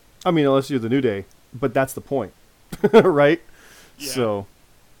 I mean, unless you're the New Day, but that's the point, right? Yeah. So,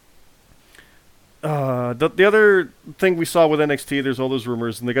 the other thing we saw with NXT, there's all those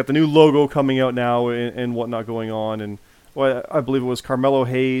rumors, and they got the new logo coming out now and whatnot going on, and well, I believe it was Carmelo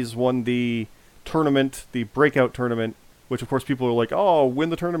Hayes won the tournament, the breakout tournament, which of course people are like, oh,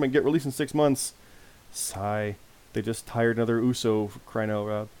 win the tournament, get released in 6 months. Sigh. They just hired another Uso, for crying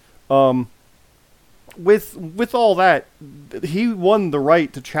out loud. With all that, he won the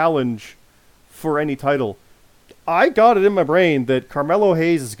right to challenge for any title. I got it in my brain that Carmelo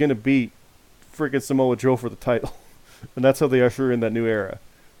Hayes is going to beat freaking Samoa Joe for the title. And that's how they usher in that new era.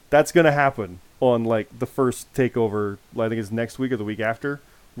 That's going to happen on like the first takeover, I think it's next week or the week after,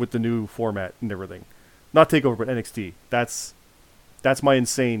 with the new format and everything. Not takeover, but NXT. That's my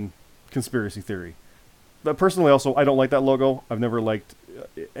insane conspiracy theory. But personally, also, I don't like that logo. I've never liked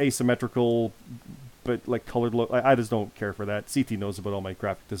asymmetrical, but like colored logo. I just don't care for that. CT knows about all my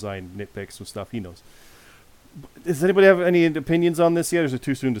graphic design nitpicks and stuff. He knows. Does anybody have any opinions on this yet, or is it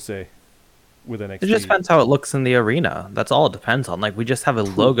too soon to say with NXT? It just depends how it looks in the arena. That's all it depends on. Like, we just have a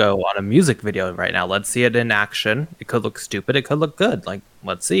logo on a music video right now. Let's see it in action. It could look stupid. It could look good. Like,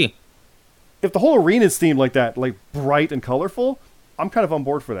 let's see. If the whole arena is themed like that, like bright and colorful, I'm kind of on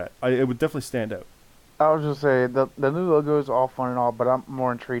board for that. It would definitely stand out. I was just say the new logo is all fun and all, but I'm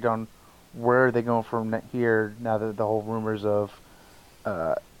more intrigued on where are they going from here now that the whole rumors of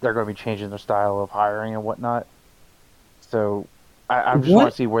they're going to be changing their style of hiring and whatnot. So I just want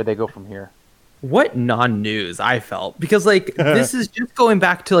to see where they go from here. What non-news I felt, because like this is just going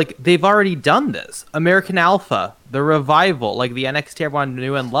back to like they've already done this. American Alpha, the revival, like the NXT everyone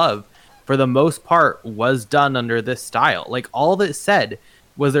knew and loved, for the most part was done under this style. Like all that said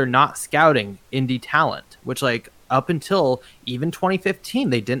was they're not scouting indie talent, which like up until even 2015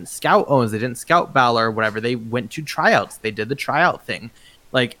 they didn't scout Owens, they didn't scout Balor or whatever. They went to tryouts, they did the tryout thing.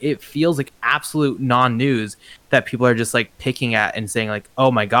 Like it feels like absolute non-news that people are just like picking at and saying like,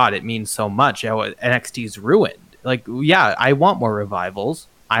 oh my God, it means so much. NXT's ruined. Like, yeah, I want more revivals.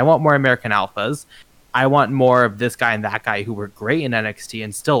 I want more American Alphas. I want more of this guy and that guy who were great in NXT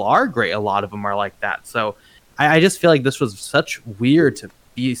and still are great. A lot of them are like that. So I just feel like this was such weird to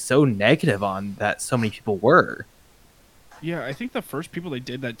be so negative on that so many people were. Yeah, I think the first people they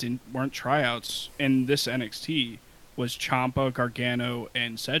did that weren't tryouts in this NXT was Ciampa, Gargano,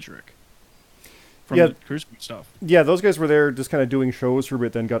 and Cedric from the Cruiserweight stuff. Yeah, those guys were there just kind of doing shows for a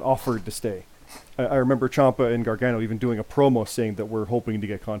bit, then got offered to stay. I remember Ciampa and Gargano even doing a promo saying that we're hoping to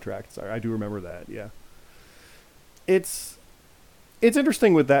get contracts. I do remember that, yeah. It's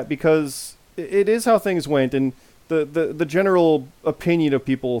interesting with that because it is how things went, and the general opinion of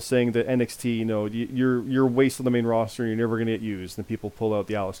people saying that NXT, you know, you're wasting the main roster, you're never going to get used, and people pull out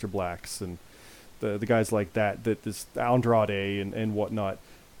the Aleister Blacks and the guys like that this Andrade and whatnot.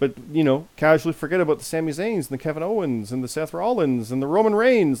 But, you know, casually forget about the Sami Zayns and the Kevin Owens and the Seth Rollins and the Roman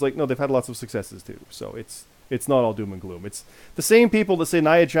Reigns. Like, no, they've had lots of successes too. So it's not all doom and gloom. It's the same people that say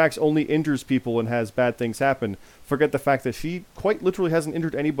Nia Jax only injures people and has bad things happen. Forget the fact that she quite literally hasn't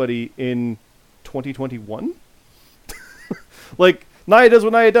injured anybody in 2021. Like, Nia does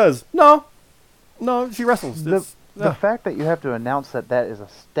what Nia does. No, she wrestles. The fact that you have to announce that is a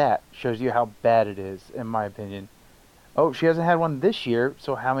stat shows you how bad it is, in my opinion. Oh, she hasn't had one this year,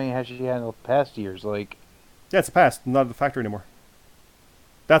 so how many has she had in the past years? Like, yeah, it's a past, not a factor anymore.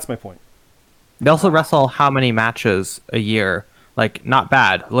 That's my point. They also wrestle how many matches a year? Like, not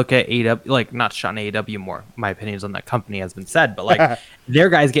bad. Look at AEW, like, not shot in AEW more. My opinions on that company has been said, but like, their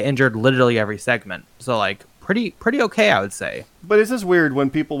guys get injured literally every segment. So like, pretty okay, I would say. But it's just weird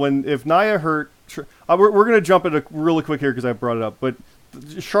if Nia hurt. We're going to jump it really quick here because I brought it up. But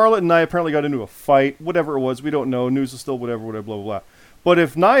Charlotte and Nia apparently got into a fight, whatever it was. We don't know. News is still whatever, blah, blah, blah. But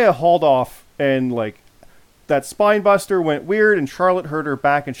if Nia hauled off and, like, that spine buster went weird and Charlotte hurt her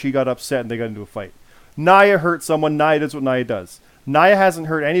back and she got upset and they got into a fight. Nia hurt someone. Nia does what Nia does. Nia hasn't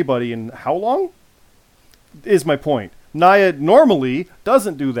hurt anybody in how long? Is my point. Nia normally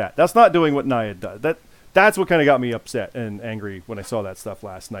doesn't do that. That's not doing what Nia does. That's what kind of got me upset and angry when I saw that stuff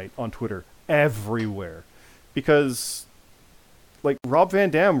last night on Twitter everywhere. Because, like, Rob Van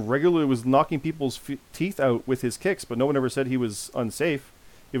Dam regularly was knocking people's teeth out with his kicks, but no one ever said he was unsafe,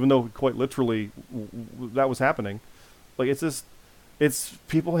 even though quite literally that was happening. Like, it's just, It's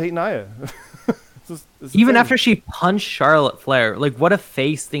people hate Nia. It's Even insane. after she punched Charlotte Flair, like what a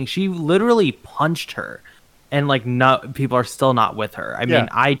face thing. She literally punched her, and like not people are still not with her. I mean, Yeah.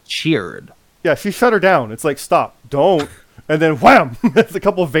 I cheered. Yeah, she shut her down. It's like, stop, don't. And then wham! It's a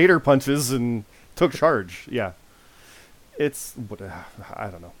couple of Vader punches and took charge. Yeah. It's, I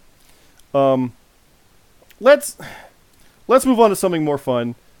don't know. Let's move on to something more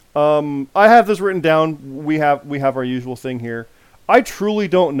fun. I have this written down. We have our usual thing here. I truly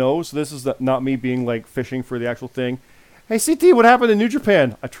don't know, so this is not me being like fishing for the actual thing. Hey CT, what happened in New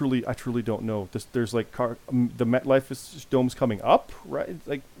Japan? I truly don't know. There's like the MetLife Dome's coming up, right?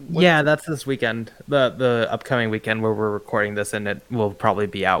 Like Yeah, that's this weekend, the upcoming weekend where we're recording this, and it will probably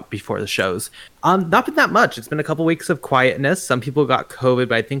be out before the shows. Not been that much. It's been a couple weeks of quietness. Some people got COVID,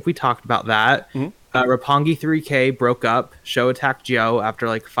 but I think we talked about that. Mm-hmm. Roppongi 3K broke up. Show attacked Joe after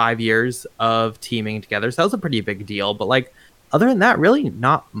like 5 years of teaming together, so that was a pretty big deal. But like other than that, really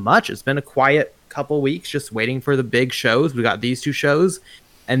not much. It's been a quiet couple weeks, just waiting for the big shows. We got these 2 shows,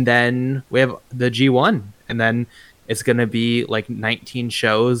 and then we have the G1, and then it's going to be like 19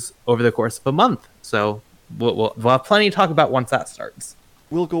 shows over the course of a month. So we'll have plenty to talk about once that starts.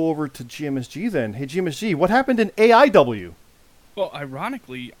 We'll go over to GMSG then. Hey GMSG, what happened in AIW? Well,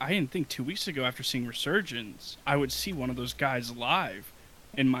 ironically, I didn't think 2 weeks ago after seeing Resurgence, I would see one of those guys live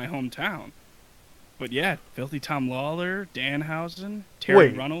in my hometown. But yeah, Filthy Tom Lawler, Danhausen, Terry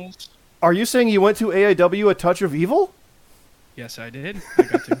Wait. Runnels. Are you saying you went to AIW a Touch of Evil? Yes, I did. I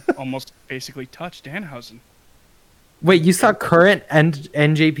got to almost basically touch Danhausen. Wait, you saw current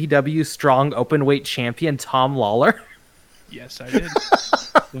NJPW strong openweight champion Tom Lawler? Yes, I did.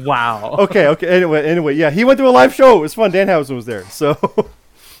 Wow. Okay. Anyway, yeah, he went to a live show. It was fun. Danhausen was there, so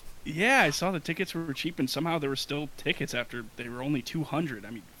Yeah, I saw the tickets were cheap, and somehow there were still tickets after they were only $200. I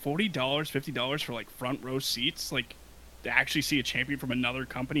mean, $40, $50 for like front row seats, like to actually see a champion from another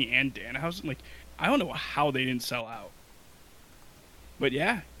company and Danhausen. Like, I don't know how they didn't sell out. But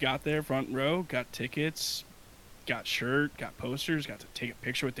yeah, got there front row, got tickets, got shirt, got posters, got to take a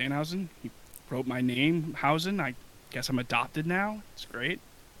picture with Danhausen. He wrote my name, Hausen. I guess I'm adopted now. It's great.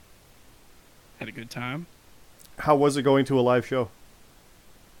 Had a good time. how was it going to a live show?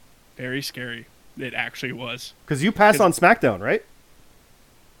 Very scary. It actually was. Because you passed on SmackDown, right?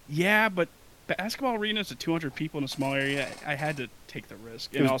 Yeah, but basketball arenas at 200 people in a small area, I had to take the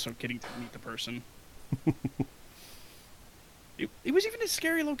risk. And also getting to meet the person. It was even a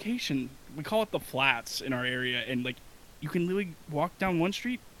scary location. We call it the Flats in our area. And, like, you can literally walk down one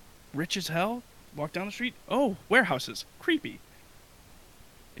street, rich as hell. Walk down the street, oh, warehouses. Creepy.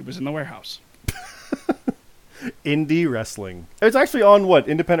 It was in the warehouse. Indie wrestling. It's actually on what?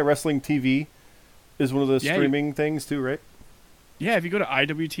 Independent Wrestling TV is one of the streaming things too, right? Yeah, if you go to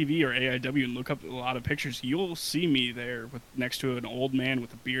IWTV or AIW and look up a lot of pictures, you'll see me there next to an old man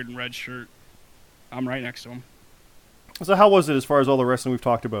with a beard and red shirt. I'm right next to him. So how was it as far as all the wrestling we've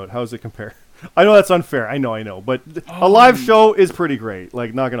talked about? How does it compare? I know that's unfair. I know. But a live show is pretty great.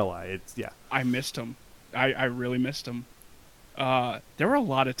 Like, not going to lie. It's, yeah. I missed him. I really missed him. There were a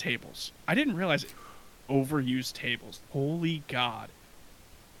lot of tables. I didn't realize it. Overused tables. Holy God.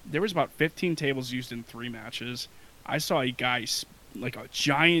 There was about 15 tables used in 3 matches. I saw a guy, like a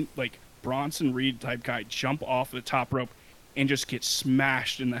giant, like Bronson Reed type guy, jump off the top rope and just get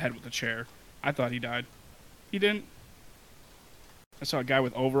smashed in the head with a chair. I thought he died. He didn't. I saw a guy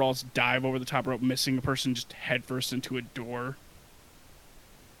with overalls dive over the top rope, missing a person just headfirst into a door.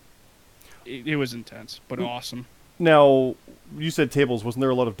 It was intense, but awesome. Now, you said tables. Wasn't there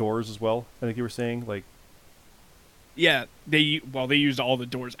a lot of doors as well? I think you were saying, like... Yeah, they used all the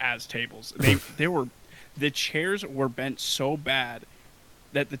doors as tables. The chairs were bent so bad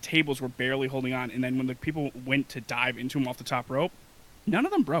that the tables were barely holding on, and then when the people went to dive into them off the top rope, none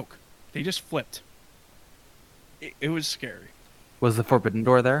of them broke. They just flipped. It was scary. Was the Forbidden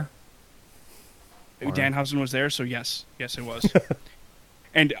Door there? Danhausen was there, so yes, it was.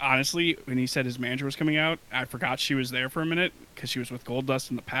 And honestly, when he said his manager was coming out, I forgot she was there for a minute because she was with Goldust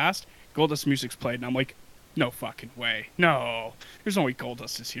in the past. Goldust music's played, and I'm like, no fucking way. No. There's no way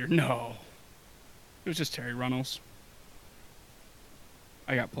Goldust is here. No. It was just Terry Runnels.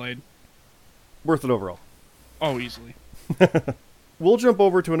 I got played. Worth it overall. Oh, easily. We'll jump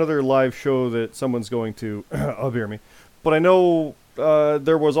over to another live show that someone's going to. I'll bear me. But I know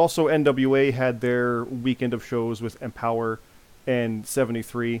there was also NWA had their weekend of shows with Empower and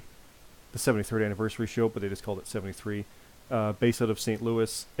 73, the 73rd anniversary show, but they just called it 73, based out of St.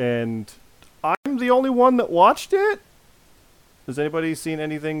 Louis. And I'm the only one that watched it. Has anybody seen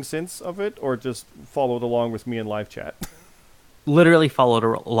anything since of it, or just followed along with me in live chat? literally followed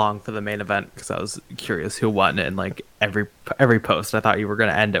along for the main event because I was curious who won, and like every post, I thought you were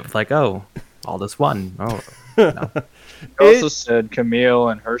gonna end it with like, oh, Aldis won. Oh, no. You also said Camille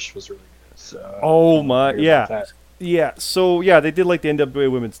and Hirsch was really good. So Oh my, I agree yeah. about that. Yeah, so yeah, they did like the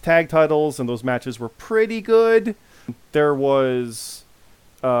NWA Women's Tag Titles, and those matches were pretty good. There was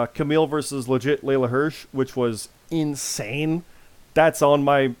Camille versus legit Layla Hirsch, which was insane. That's on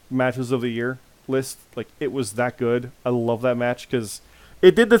my matches of the year list. Like, it was that good. I love that match because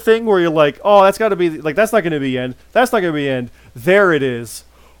it did the thing where you're like, oh, that's got to be, like, that's not going to be end. That's not going to be end. There it is.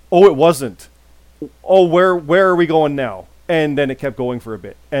 Oh, it wasn't. Oh, where are we going now? And then it kept going for a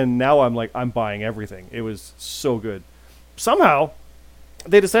bit. And now I'm like, I'm buying everything. It was so good. Somehow,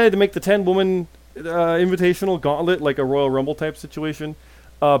 they decided to make the 10-woman invitational gauntlet, like a Royal Rumble type situation,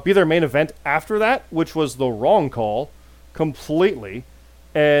 be their main event after that, which was the wrong call completely.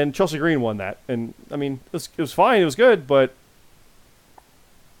 And Chelsea Green won that. And, I mean, it was fine. It was good, but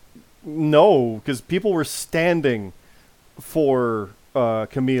no, because people were standing for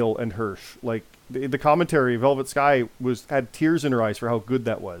Camille and Hirsch. Like, the commentary, Velvet Sky, had tears in her eyes for how good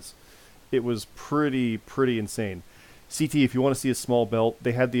that was. It was pretty insane. CT, if you want to see a small belt,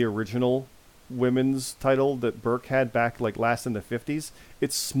 they had the original women's title that Burke had back like last in the 50s.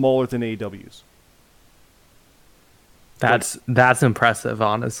 It's smaller than AEW's. That's impressive,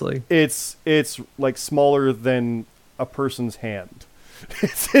 honestly. It's like smaller than a person's hand.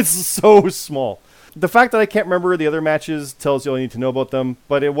 It's so small. The fact that I can't remember the other matches tells you all you need to know about them,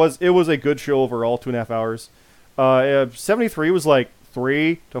 but it was a good show overall, 2.5 hours. 73 was like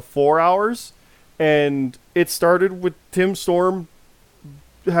 3 to 4 hours, and it started with Tim Storm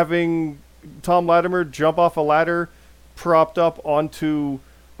having Tom Latimer jump off a ladder propped up onto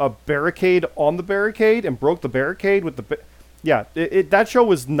a barricade on the barricade and broke the barricade with the... that show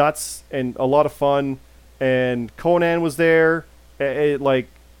was nuts and a lot of fun, and Conan was there.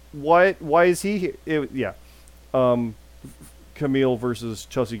 What? Why is he here? Camille versus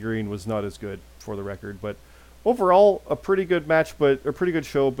Chelsea Green was not as good, for the record, but overall a pretty good match, but a pretty good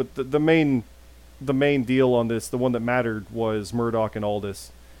show. But the main deal on this, the one that mattered, was Murdoch and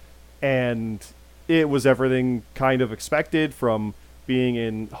Aldis, and it was everything kind of expected from being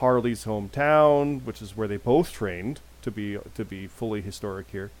in Harley's hometown, which is where they both trained, to be fully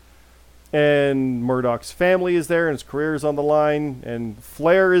historic here. And Murdoch's family is there, and his career is on the line, and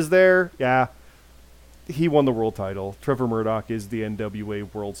Flair is there. Yeah, he won the world title. Trevor Murdoch is the NWA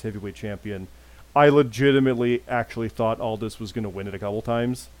World's Heavyweight Champion. I legitimately actually thought Aldis was going to win it a couple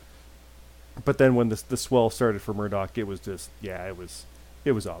times. But then when the swell started for Murdoch, it was just, it was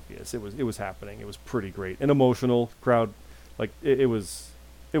obvious. It was happening. It was pretty great. An emotional crowd. Like, it was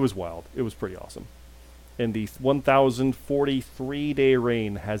wild. It was pretty awesome. And the 1,043-day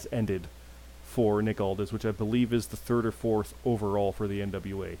reign has ended for Nick Aldis, which I believe is the 3rd or 4th overall for the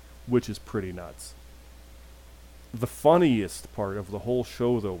NWA, which is pretty nuts. The funniest part of the whole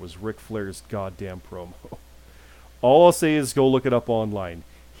show, though, was Ric Flair's goddamn promo. All I'll say is go look it up online.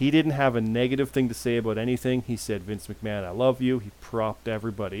 He didn't have a negative thing to say about anything. He said, Vince McMahon, I love you. He propped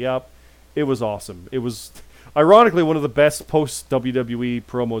everybody up. It was awesome. It was, ironically, one of the best post-WWE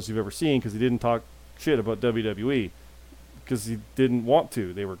promos you've ever seen, because he didn't talk shit about WWE, because he didn't want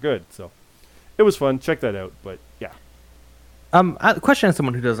to. They were good, so it was fun. Check that out. But yeah. A question as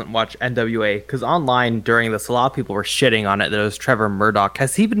someone who doesn't watch NWA, because online during this, a lot of people were shitting on it that it was Trevor Murdoch.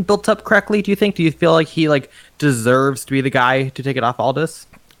 Has he been built up correctly, do you think? Do you feel like he deserves to be the guy to take it off Aldis?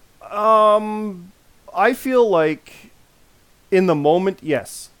 I feel like in the moment,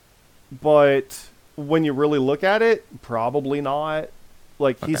 yes. But when you really look at it, probably not.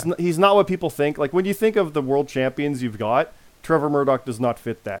 Like, okay. He's not what people think. Like, when you think of the world champions you've got, Trevor Murdoch does not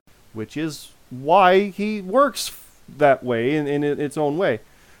fit that, which is why he works that way in its own way,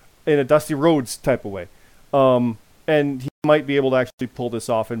 in a Dusty Rhodes type of way. And he might be able to actually pull this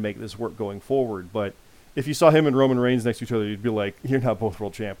off and make this work going forward. But if you saw him and Roman Reigns next to each other, you'd be like, you're not both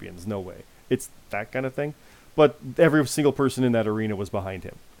world champions. No way. It's that kind of thing. But every single person in that arena was behind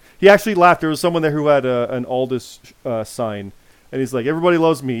him. He actually laughed. There was someone there who had an Aldis sign. And he's like, everybody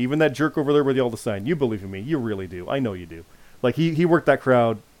loves me. Even that jerk over there with the Aldis sign. You believe in me. You really do. I know you do. Like, he worked that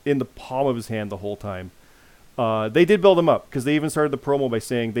crowd in the palm of his hand the whole time. They did build him up, because they even started the promo by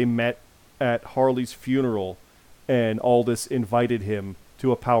saying they met at Harley's funeral, and Aldis invited him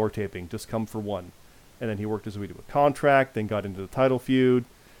to a power taping. Just come for one. And then he worked his way to a contract, then got into the title feud,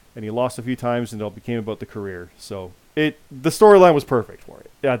 and he lost a few times, and it all became about the career. So the storyline was perfect for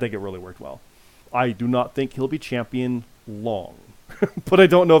it. Yeah, I think it really worked well. I do not think he'll be champion long, but I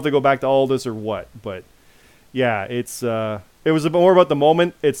don't know if they go back to Aldis or what. But yeah, it was more about the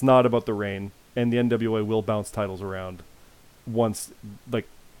moment. It's not about the reign, and the NWA will bounce titles around once, like,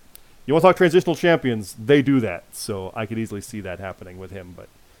 you want to talk transitional champions, they do that. So I could easily see that happening with him. But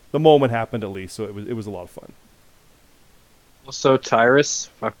the moment happened at least, so it was a lot of fun. Also, Tyrus,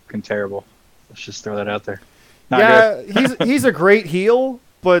 fucking terrible. Let's just throw that out there. Not Yeah, good. he's a great heel,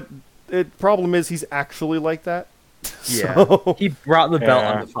 but the problem is he's actually like that. Yeah, So- he brought the belt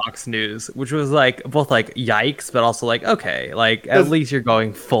Yeah. onto Fox News, which was like both like yikes, but also like okay, like at Does- least you're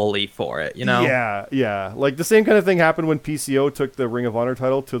going fully for it, you know? Yeah. Like the same kind of thing happened when PCO took the Ring of Honor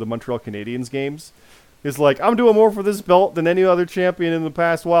title to the Montreal Canadiens games. It's like, I'm doing more for this belt than any other champion in the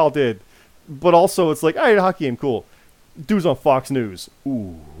past while did. But also, it's like, I had a hockey game, cool. Dude's on Fox News.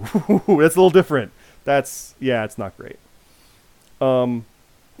 Ooh, that's a little different. It's not great.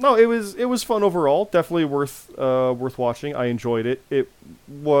 No, it was fun overall. Definitely worth watching. I enjoyed it. It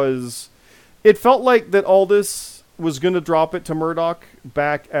felt like that Aldis was gonna drop it to Murdoch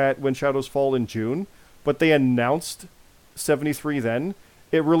back at When Shadows Fall in June, but they announced 73 then.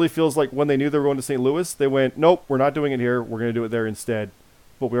 It really feels like when they knew they were going to St. Louis, they went, nope, we're not doing it here. We're gonna do it there instead.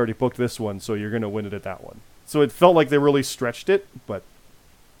 But we already booked this one, so you're gonna win it at that one. So it felt like they really stretched it, but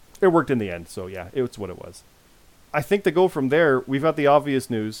it worked in the end. So yeah, it's what it was. I think to go from there, we've got the obvious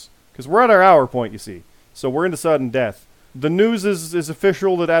news, because we're at our hour point, you see. So we're into sudden death. The news is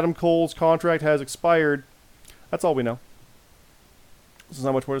official that Adam Cole's contract has expired. That's all we know. There's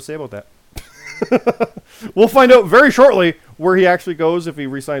not much more to say about that. We'll find out very shortly where he actually goes, if he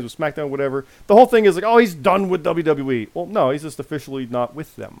resigns with SmackDown, whatever. The whole thing is like, oh, he's done with WWE. Well, no, he's just officially not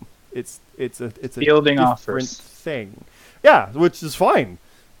with them. It's a Fielding different offers. thing. Yeah, which is fine.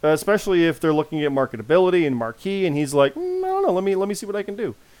 Especially if they're looking at marketability and marquee, and he's like, I don't know, let me see what I can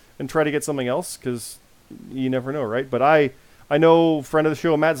do, and try to get something else, because you never know, right? But I know friend of the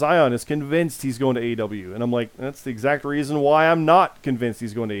show Matt Zion is convinced he's going to AEW, and I'm like, that's the exact reason why I'm not convinced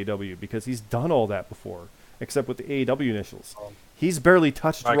he's going to AEW, because he's done all that before, except with the AEW initials. He's barely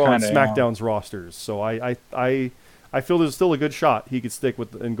touched I Raw and kinda, SmackDown's rosters, so I feel there's still a good shot he could stick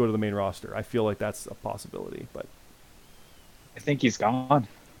with and go to the main roster. I feel like that's a possibility, but I think he's gone.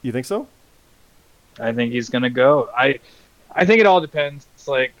 you think so? I think he's gonna go. I think it all depends. It's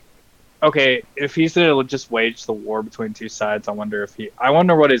like, okay, if he's gonna just wage the war between two sides, I wonder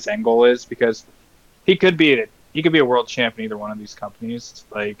what his end goal is, because he could be a world champion in either one of these companies.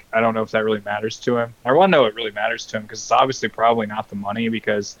 Like, I don't know if that really matters to him. I want to know what really matters to him, because it's obviously probably not the money,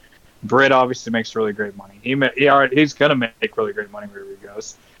 because Britt obviously makes really great money. He's gonna make really great money wherever he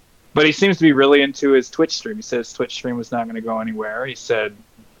goes. But he seems to be really into his Twitch stream. He said his Twitch stream was not going to go anywhere. He said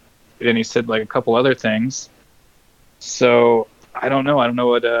like a couple other things. So I don't know. I don't know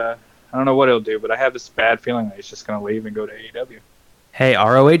what he'll do. But I have this bad feeling that he's just going to leave and go to AEW. Hey,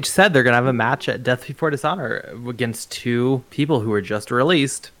 ROH said they're gonna have a match at Death Before Dishonor against two people who were just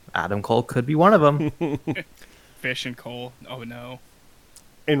released. Adam Cole could be one of them. Fish and Cole. Oh no.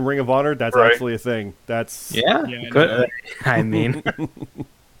 In Ring of Honor, that's Right. actually a thing. That's Yeah, Yeah, I good. know. I mean,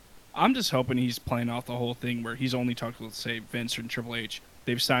 I'm just hoping he's playing off the whole thing where he's only talked with, say, Vince and Triple H.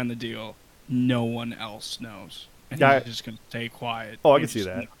 They've signed the deal. No one else knows. And Yeah, he's just going to stay quiet. Oh, I and can see just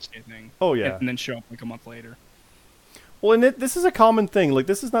that. not say anything. Oh, yeah. And then show up like a month later. Well, and this is a common thing. Like,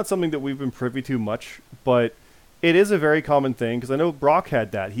 this is not something that we've been privy to much, but it is a very common thing, because I know Brock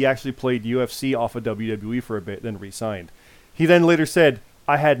had that. He actually played UFC off of WWE for a bit, then re-signed. He then later said,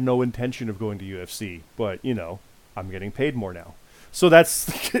 I had no intention of going to UFC, but, I'm getting paid more now. So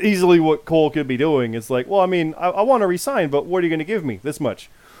that's easily what Cole could be doing. It's like, well, I mean, I want to resign, but what are you going to give me? This much.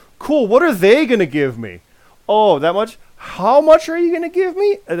 Cool, what are they going to give me? Oh, that much? How much are you going to give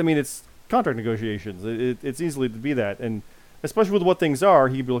me? I mean, it's contract negotiations. It's easily to be that. And especially with what things are,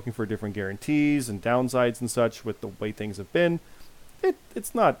 he'd be looking for different guarantees and downsides and such with the way things have been.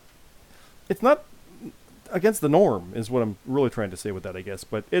 It's not against the norm is what I'm really trying to say with that, I guess.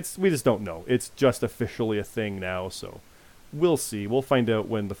 But we just don't know. It's just officially a thing now, so we'll see. We'll find out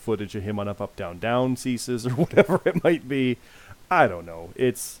when the footage of him on Up, Up, Down, Down ceases or whatever it might be. I don't know.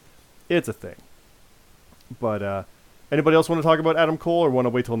 It's a thing. But anybody else want to talk about Adam Cole, or want to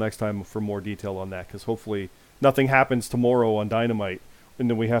wait till next time for more detail on that? Because hopefully nothing happens tomorrow on Dynamite, and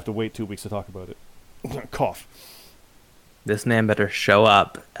then we have to wait 2 weeks to talk about it. Cough. this man better show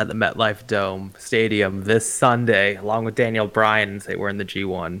up at the MetLife Dome Stadium this Sunday, along with Daniel Bryan, and say we're in the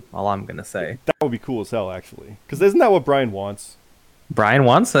G1. All I'm gonna say. That would be cool as hell, actually. Because isn't that what Brian wants? Bryan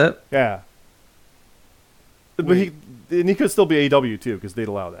wants it. Yeah. But he could still be AW too, because they'd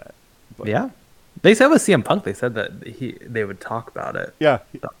allow that. But, Yeah. They said with CM Punk, they said that they would talk about it. Yeah.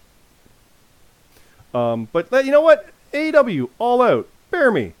 But you know what? AEW, All Out,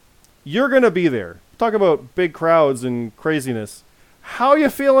 bear me. You're going to be there. Talk about big crowds and craziness. How you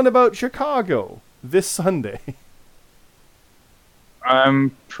feeling about Chicago this Sunday?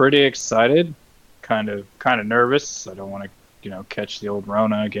 I'm pretty excited, kind of nervous. I don't want to, catch the old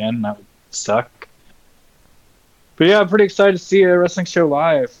Rona again. That would suck. But yeah, I'm pretty excited to see a wrestling show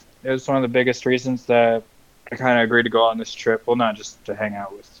live. It was one of the biggest reasons that I kind of agreed to go on this trip. Well, not just to hang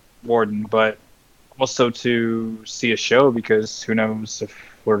out with Warden, but also to see a show, because who knows if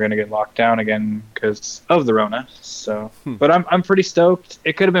we're going to get locked down again because of the Rona. So, but I'm pretty stoked.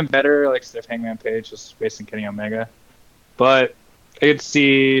 It could have been better, like if Hangman Page was facing Kenny Omega. But I get to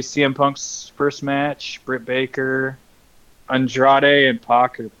see CM Punk's first match, Britt Baker, Andrade and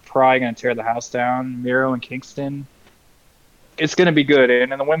Pac are probably going to tear the house down, Miro and Kingston. It's going to be good.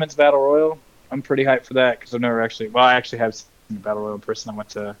 And in the Women's Battle Royal, I'm pretty hyped for that, because I actually have seen the Battle Royal in person. I went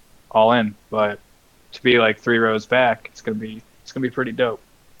to All In, but to be like 3 rows back, it's going to be pretty dope.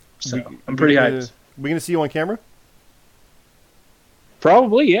 So I'm pretty hyped. We going to see you on camera?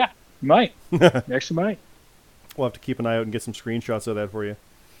 Probably, yeah. Might. Actually might. We'll have to keep an eye out and get some screenshots of that for you.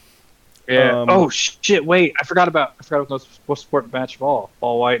 Yeah. Oh shit! Wait, I forgot about the most sport match of all.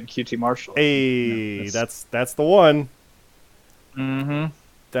 Paul White and QT Marshall. Hey, that's the one. Mm-hmm.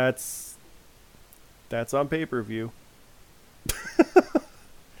 That's on pay-per-view.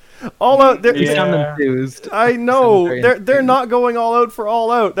 All out. Yeah. I know they're not going all out for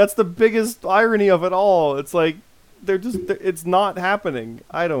all out. That's the biggest irony of it all. It's like it's not happening.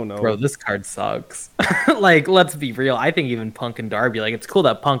 I don't know. Bro, this card sucks. Like, let's be real. I think even Punk and Darby, like, it's cool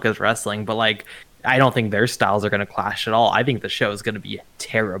that Punk is wrestling, but like, I don't think their styles are going to clash at all. I think the show is going to be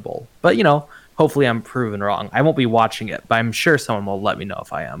terrible. But hopefully I'm proven wrong. I won't be watching it, but I'm sure someone will let me know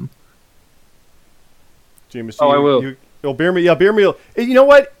if I am. James, I will. You'll beer me. Yeah, beer me. You know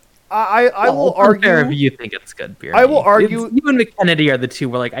what? I will argue. If you think it's good beer. I will argue. You and McKennedy are the two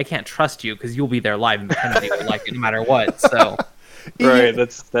where like I can't trust you because you'll be there live, and McKennedy will like it no matter what. So, right,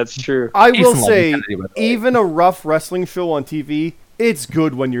 that's true. I will say, even a rough wrestling show on TV, it's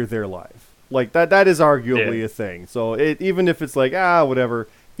good when you're there live. Like that is arguably a thing. So even if it's like whatever,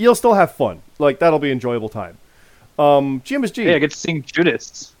 you'll still have fun. Like that'll be an enjoyable time. GMSG. Yeah, I get to sing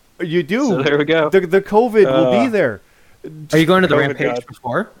Judas. You do. So there we go. The COVID will be there. Are you going to the Rampage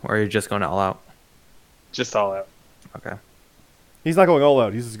before, or are you just going to All Out? Just All Out. Okay. He's not going all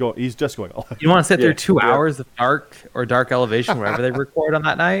out. He's just going all out. You want to sit there 2 hours of dark elevation, wherever they record on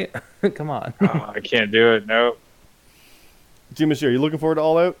that night? Come on. Oh, I can't do it. No. GMSG, are you looking forward to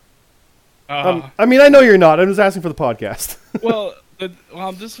All Out? Uh, I mean, I know you're not. I'm just asking for the podcast. well,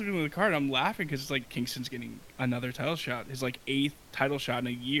 I'm just looking at the card. I'm laughing because it's like Kingston's getting another title shot. His like 8th title shot in a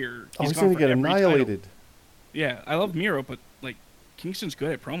year. He's going to get annihilated. Title. Yeah, I love Miro, but like Kingston's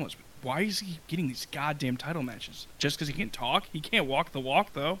good at promos. But why is he getting these goddamn title matches? Just because he can't talk? He can't walk the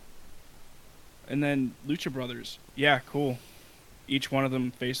walk though. And then Lucha Brothers, yeah, cool. Each one of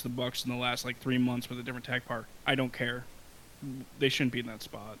them faced the Bucks in the last like 3 months with a different tag partner. I don't care. They shouldn't be in that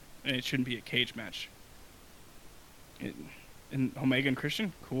spot, and it shouldn't be a cage match. And Omega and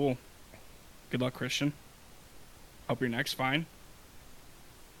Christian, cool. Good luck, Christian. Hope your neck's fine.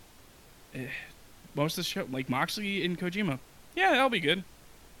 Most of the show, like Moxley and Kojima, yeah, that'll be good.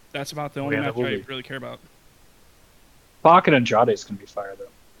 That's about the only match I really care about. Pac and Andrade is going to be fire, though.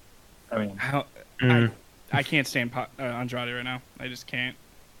 I mean, I can't stand Andrade right now. I just can't.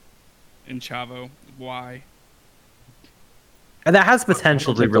 And Chavo, why? And that has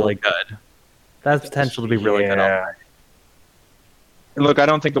potential to be really good. That has potential to be really good. And look, I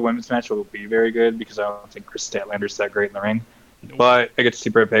don't think the women's match will be very good because I don't think Chris Statlander's that great in the ring. Nope. But I get to see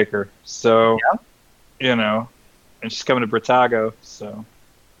Britt Baker, so and she's coming to Britago, so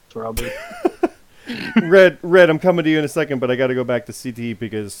that's where I'll be. Red, I'm coming to you in a second, but I got to go back to CT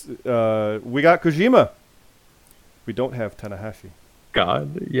because we got Kojima. We don't have Tanahashi.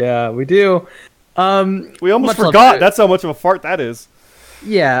 God, yeah, we do. We almost forgot. That's how much of a fart that is.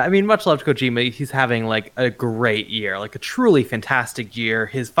 Yeah, I mean, much love to Kojima. He's having like a great year, like a truly fantastic year.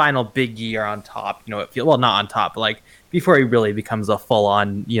 His final big year on top. It feels not on top, but like before he really becomes a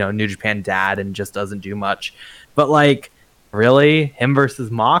full-on, New Japan dad and just doesn't do much. But like, really, him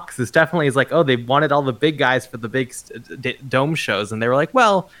versus Mox is definitely like, oh, they wanted all the big guys for the big dome shows, and they were like,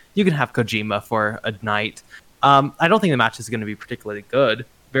 well, you can have Kojima for a night. I don't think the match is going to be particularly good.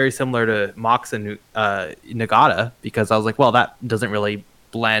 Very similar to Mox and Nagata, because I was like, well, that doesn't really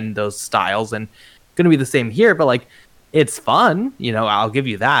blend those styles, and going to be the same here, but like, it's fun. I'll give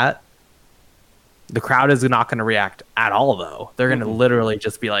you that. The crowd is not going to react at all, though. They're going to literally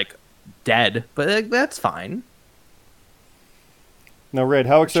just be like dead, but like, that's fine. Now, Red,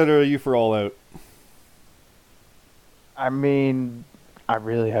 how excited are you for All Out? I mean, I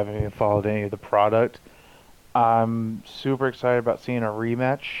really haven't even followed any of the product. I'm super excited about seeing a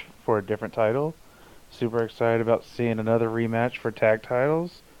rematch for a different title. Super excited about seeing another rematch for tag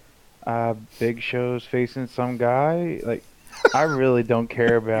titles. Big Show's facing some guy. Like, I really don't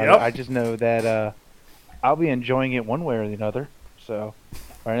care about Yep. it. I just know that I'll be enjoying it one way or the other. So,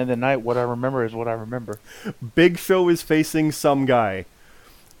 by the end of the night, what I remember is what I remember. Big Show is facing some guy.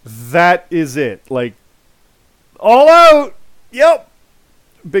 That is it. Like, all out. Yep.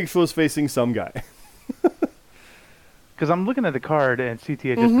 Big Show is facing some guy. Because I'm looking at the card and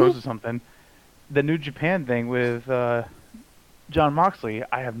CTA just posted something. The New Japan thing with John Moxley.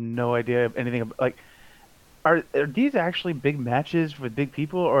 I have no idea anything about. Like, are these actually big matches with big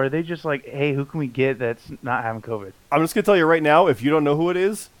people, or are they just like, hey, who can we get that's not having COVID? I'm just going to tell you right now, if you don't know who it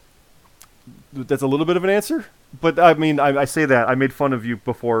is, that's a little bit of an answer. But, I mean, I say that. I made fun of you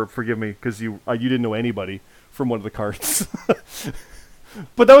before. Forgive me, because you didn't know anybody from one of the cards.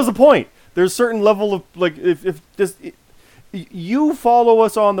 But that was the point. There's a certain level of, like, if this... You follow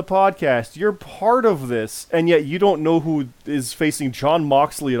us on the podcast. You're part of this, and yet you don't know who is facing John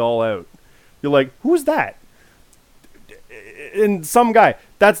Moxley at All Out. You're like, who's that? And some guy.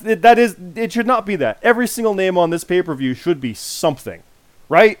 It should not be that. Every single name on this pay-per-view should be something,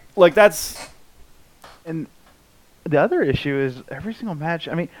 right? Like, that's... And the other issue is every single match.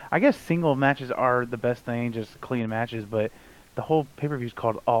 I mean, I guess single matches are the best thing, just clean matches. But the whole pay-per-view is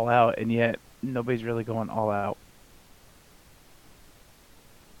called All Out, and yet nobody's really going all out.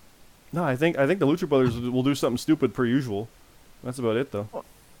 No, I think the Lucha Brothers will do something stupid per usual. That's about it, though.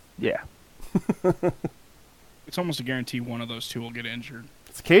 Yeah. It's almost a guarantee one of those two will get injured.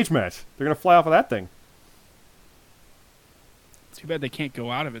 It's a cage match. They're going to fly off of that thing. Too bad they can't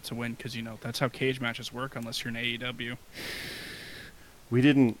go out of it to win, because, that's how cage matches work unless you're in AEW. We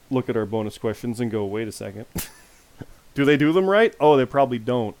didn't look at our bonus questions and go, wait a second. Do they do them right? Oh, they probably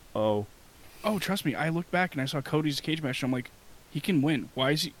don't. Oh. Oh, trust me, I looked back and I saw Cody's cage match, and I'm like, he can win.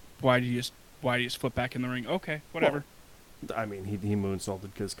 Why did he just flip back in the ring? Okay, whatever. Well, I mean, he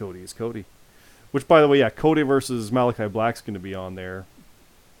moonsaulted because Cody is Cody. Which, by the way, yeah, Cody versus Malachi Black's going to be on there.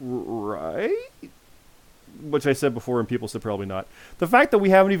 Right? Which I said before and people said probably not. The fact that we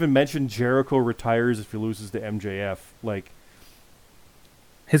haven't even mentioned Jericho retires if he loses to MJF, like...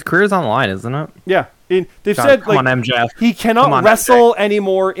 His career's on the line, isn't it? Yeah. They've God, said, come like, on, MJF. he Come cannot on, wrestle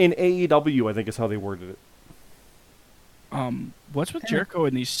anymore in AEW, I think is how they worded it. What's with Jericho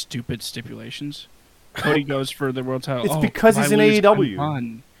and these stupid stipulations? Cody goes for the world title. It's Oh, because if he's I in lose, AEW.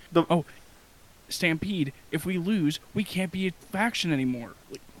 I'm done. Stampede. If we lose, we can't be a faction anymore.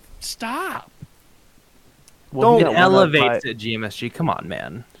 Like, stop. Well, he Don't got one up Elevate by- to GMSG. Come on,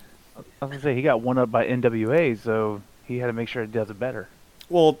 man. I was gonna say he got one up by NWA, so he had to make sure he does it better.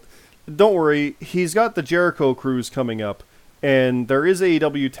 Well, don't worry. He's got the Jericho cruise coming up, and there is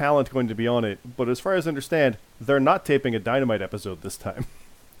AEW talent going to be on it. But as far as I understand, they're not taping a Dynamite episode this time.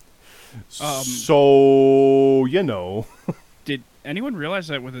 So, Did anyone realize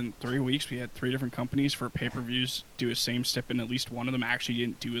that within 3 weeks we had 3 different companies for pay-per-views do the same stip, and at least one of them actually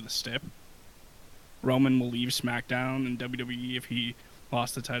didn't do the stip? Roman will leave SmackDown and WWE if he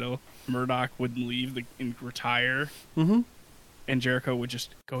lost the title. Murdoch would leave and retire. Mm-hmm. And Jericho would just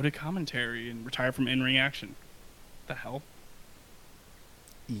go to commentary and retire from in-ring action. What the hell?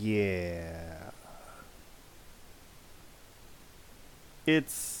 Yeah.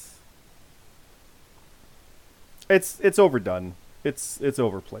 It's overdone. It's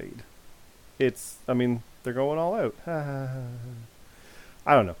overplayed. I mean, they're going all out.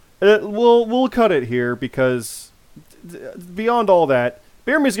 I don't know. We'll cut it here because beyond all that,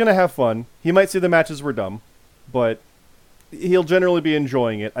 Bearmy's gonna have fun. He might say the matches were dumb, but he'll generally be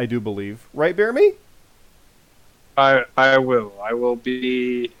enjoying it, I do believe. Right, Bearmy? I will. I will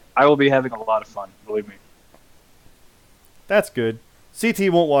be having a lot of fun, believe me. That's good.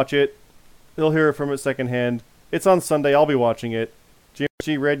 CT won't watch it. He'll hear it from it secondhand. It's on Sunday. I'll be watching it.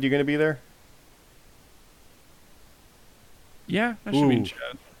 GMG Red, you gonna be there? Yeah, that should be in Ooh.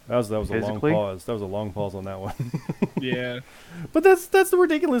 chat. That was a long Physically? pause. That was a long pause on that one. Yeah. But that's the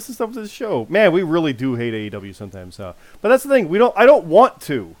ridiculousness of this show. Man, we really do hate AEW sometimes, huh? But that's the thing. I don't want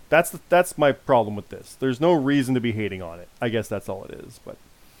to. That's my problem with this. There's no reason to be hating on it. I guess that's all it is. But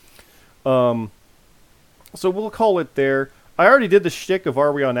so we'll call it there. I already did the shtick of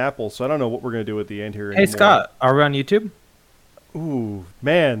Are We on Apple, so I don't know what we're gonna do at the end here. Hey, anymore. Scott, are we on YouTube? Ooh,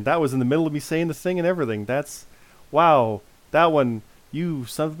 man, that was in the middle of me saying the thing and everything. Wow, that one, you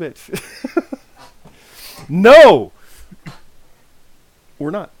son of a bitch. No! We're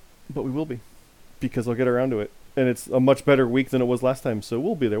not, but we will be, because I'll get around to it. And it's a much better week than it was last time, so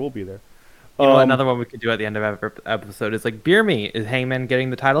we'll be there. You know, another one we could do at the end of every episode is like, Beer Me, is Hangman getting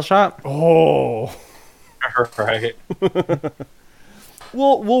the title shot? Oh! Right.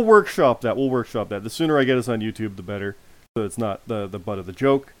 We'll workshop that. We'll workshop that. The sooner I get us on YouTube, the better. So it's not the butt of the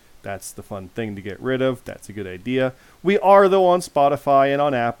joke. That's the fun thing to get rid of. That's a good idea. We are, though, on Spotify and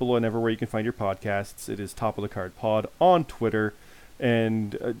on Apple and everywhere you can find your podcasts. It is Top of the Card Pod on Twitter.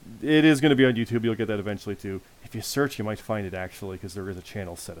 And it is going to be on YouTube. You'll get that eventually, too. If you search, you might find it, actually, because there is a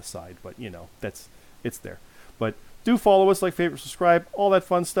channel set aside. But, it's there. But do follow us, like, favorite, subscribe, all that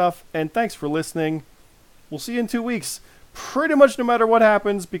fun stuff. And thanks for listening. We'll see you in 2 weeks. Pretty much no matter what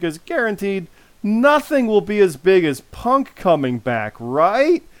happens, because guaranteed nothing will be as big as Punk coming back,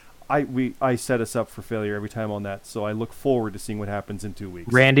 right? I set us up for failure every time on that, so I look forward to seeing what happens in 2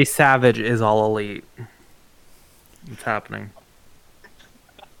 weeks. Randy Savage is all elite. It's happening.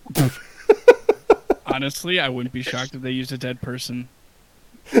 Honestly, I wouldn't be shocked if they used a dead person.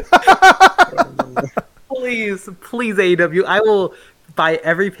 Please, AEW. I will buy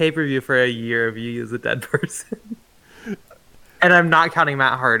every pay-per-view for a year if you use a dead person. And I'm not counting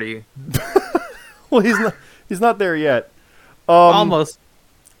Matt Hardy. Well, he's not there yet. Almost.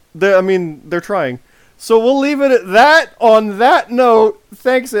 They're trying. So we'll leave it at that. On that note,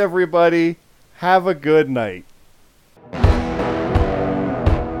 thanks everybody. Have a good night.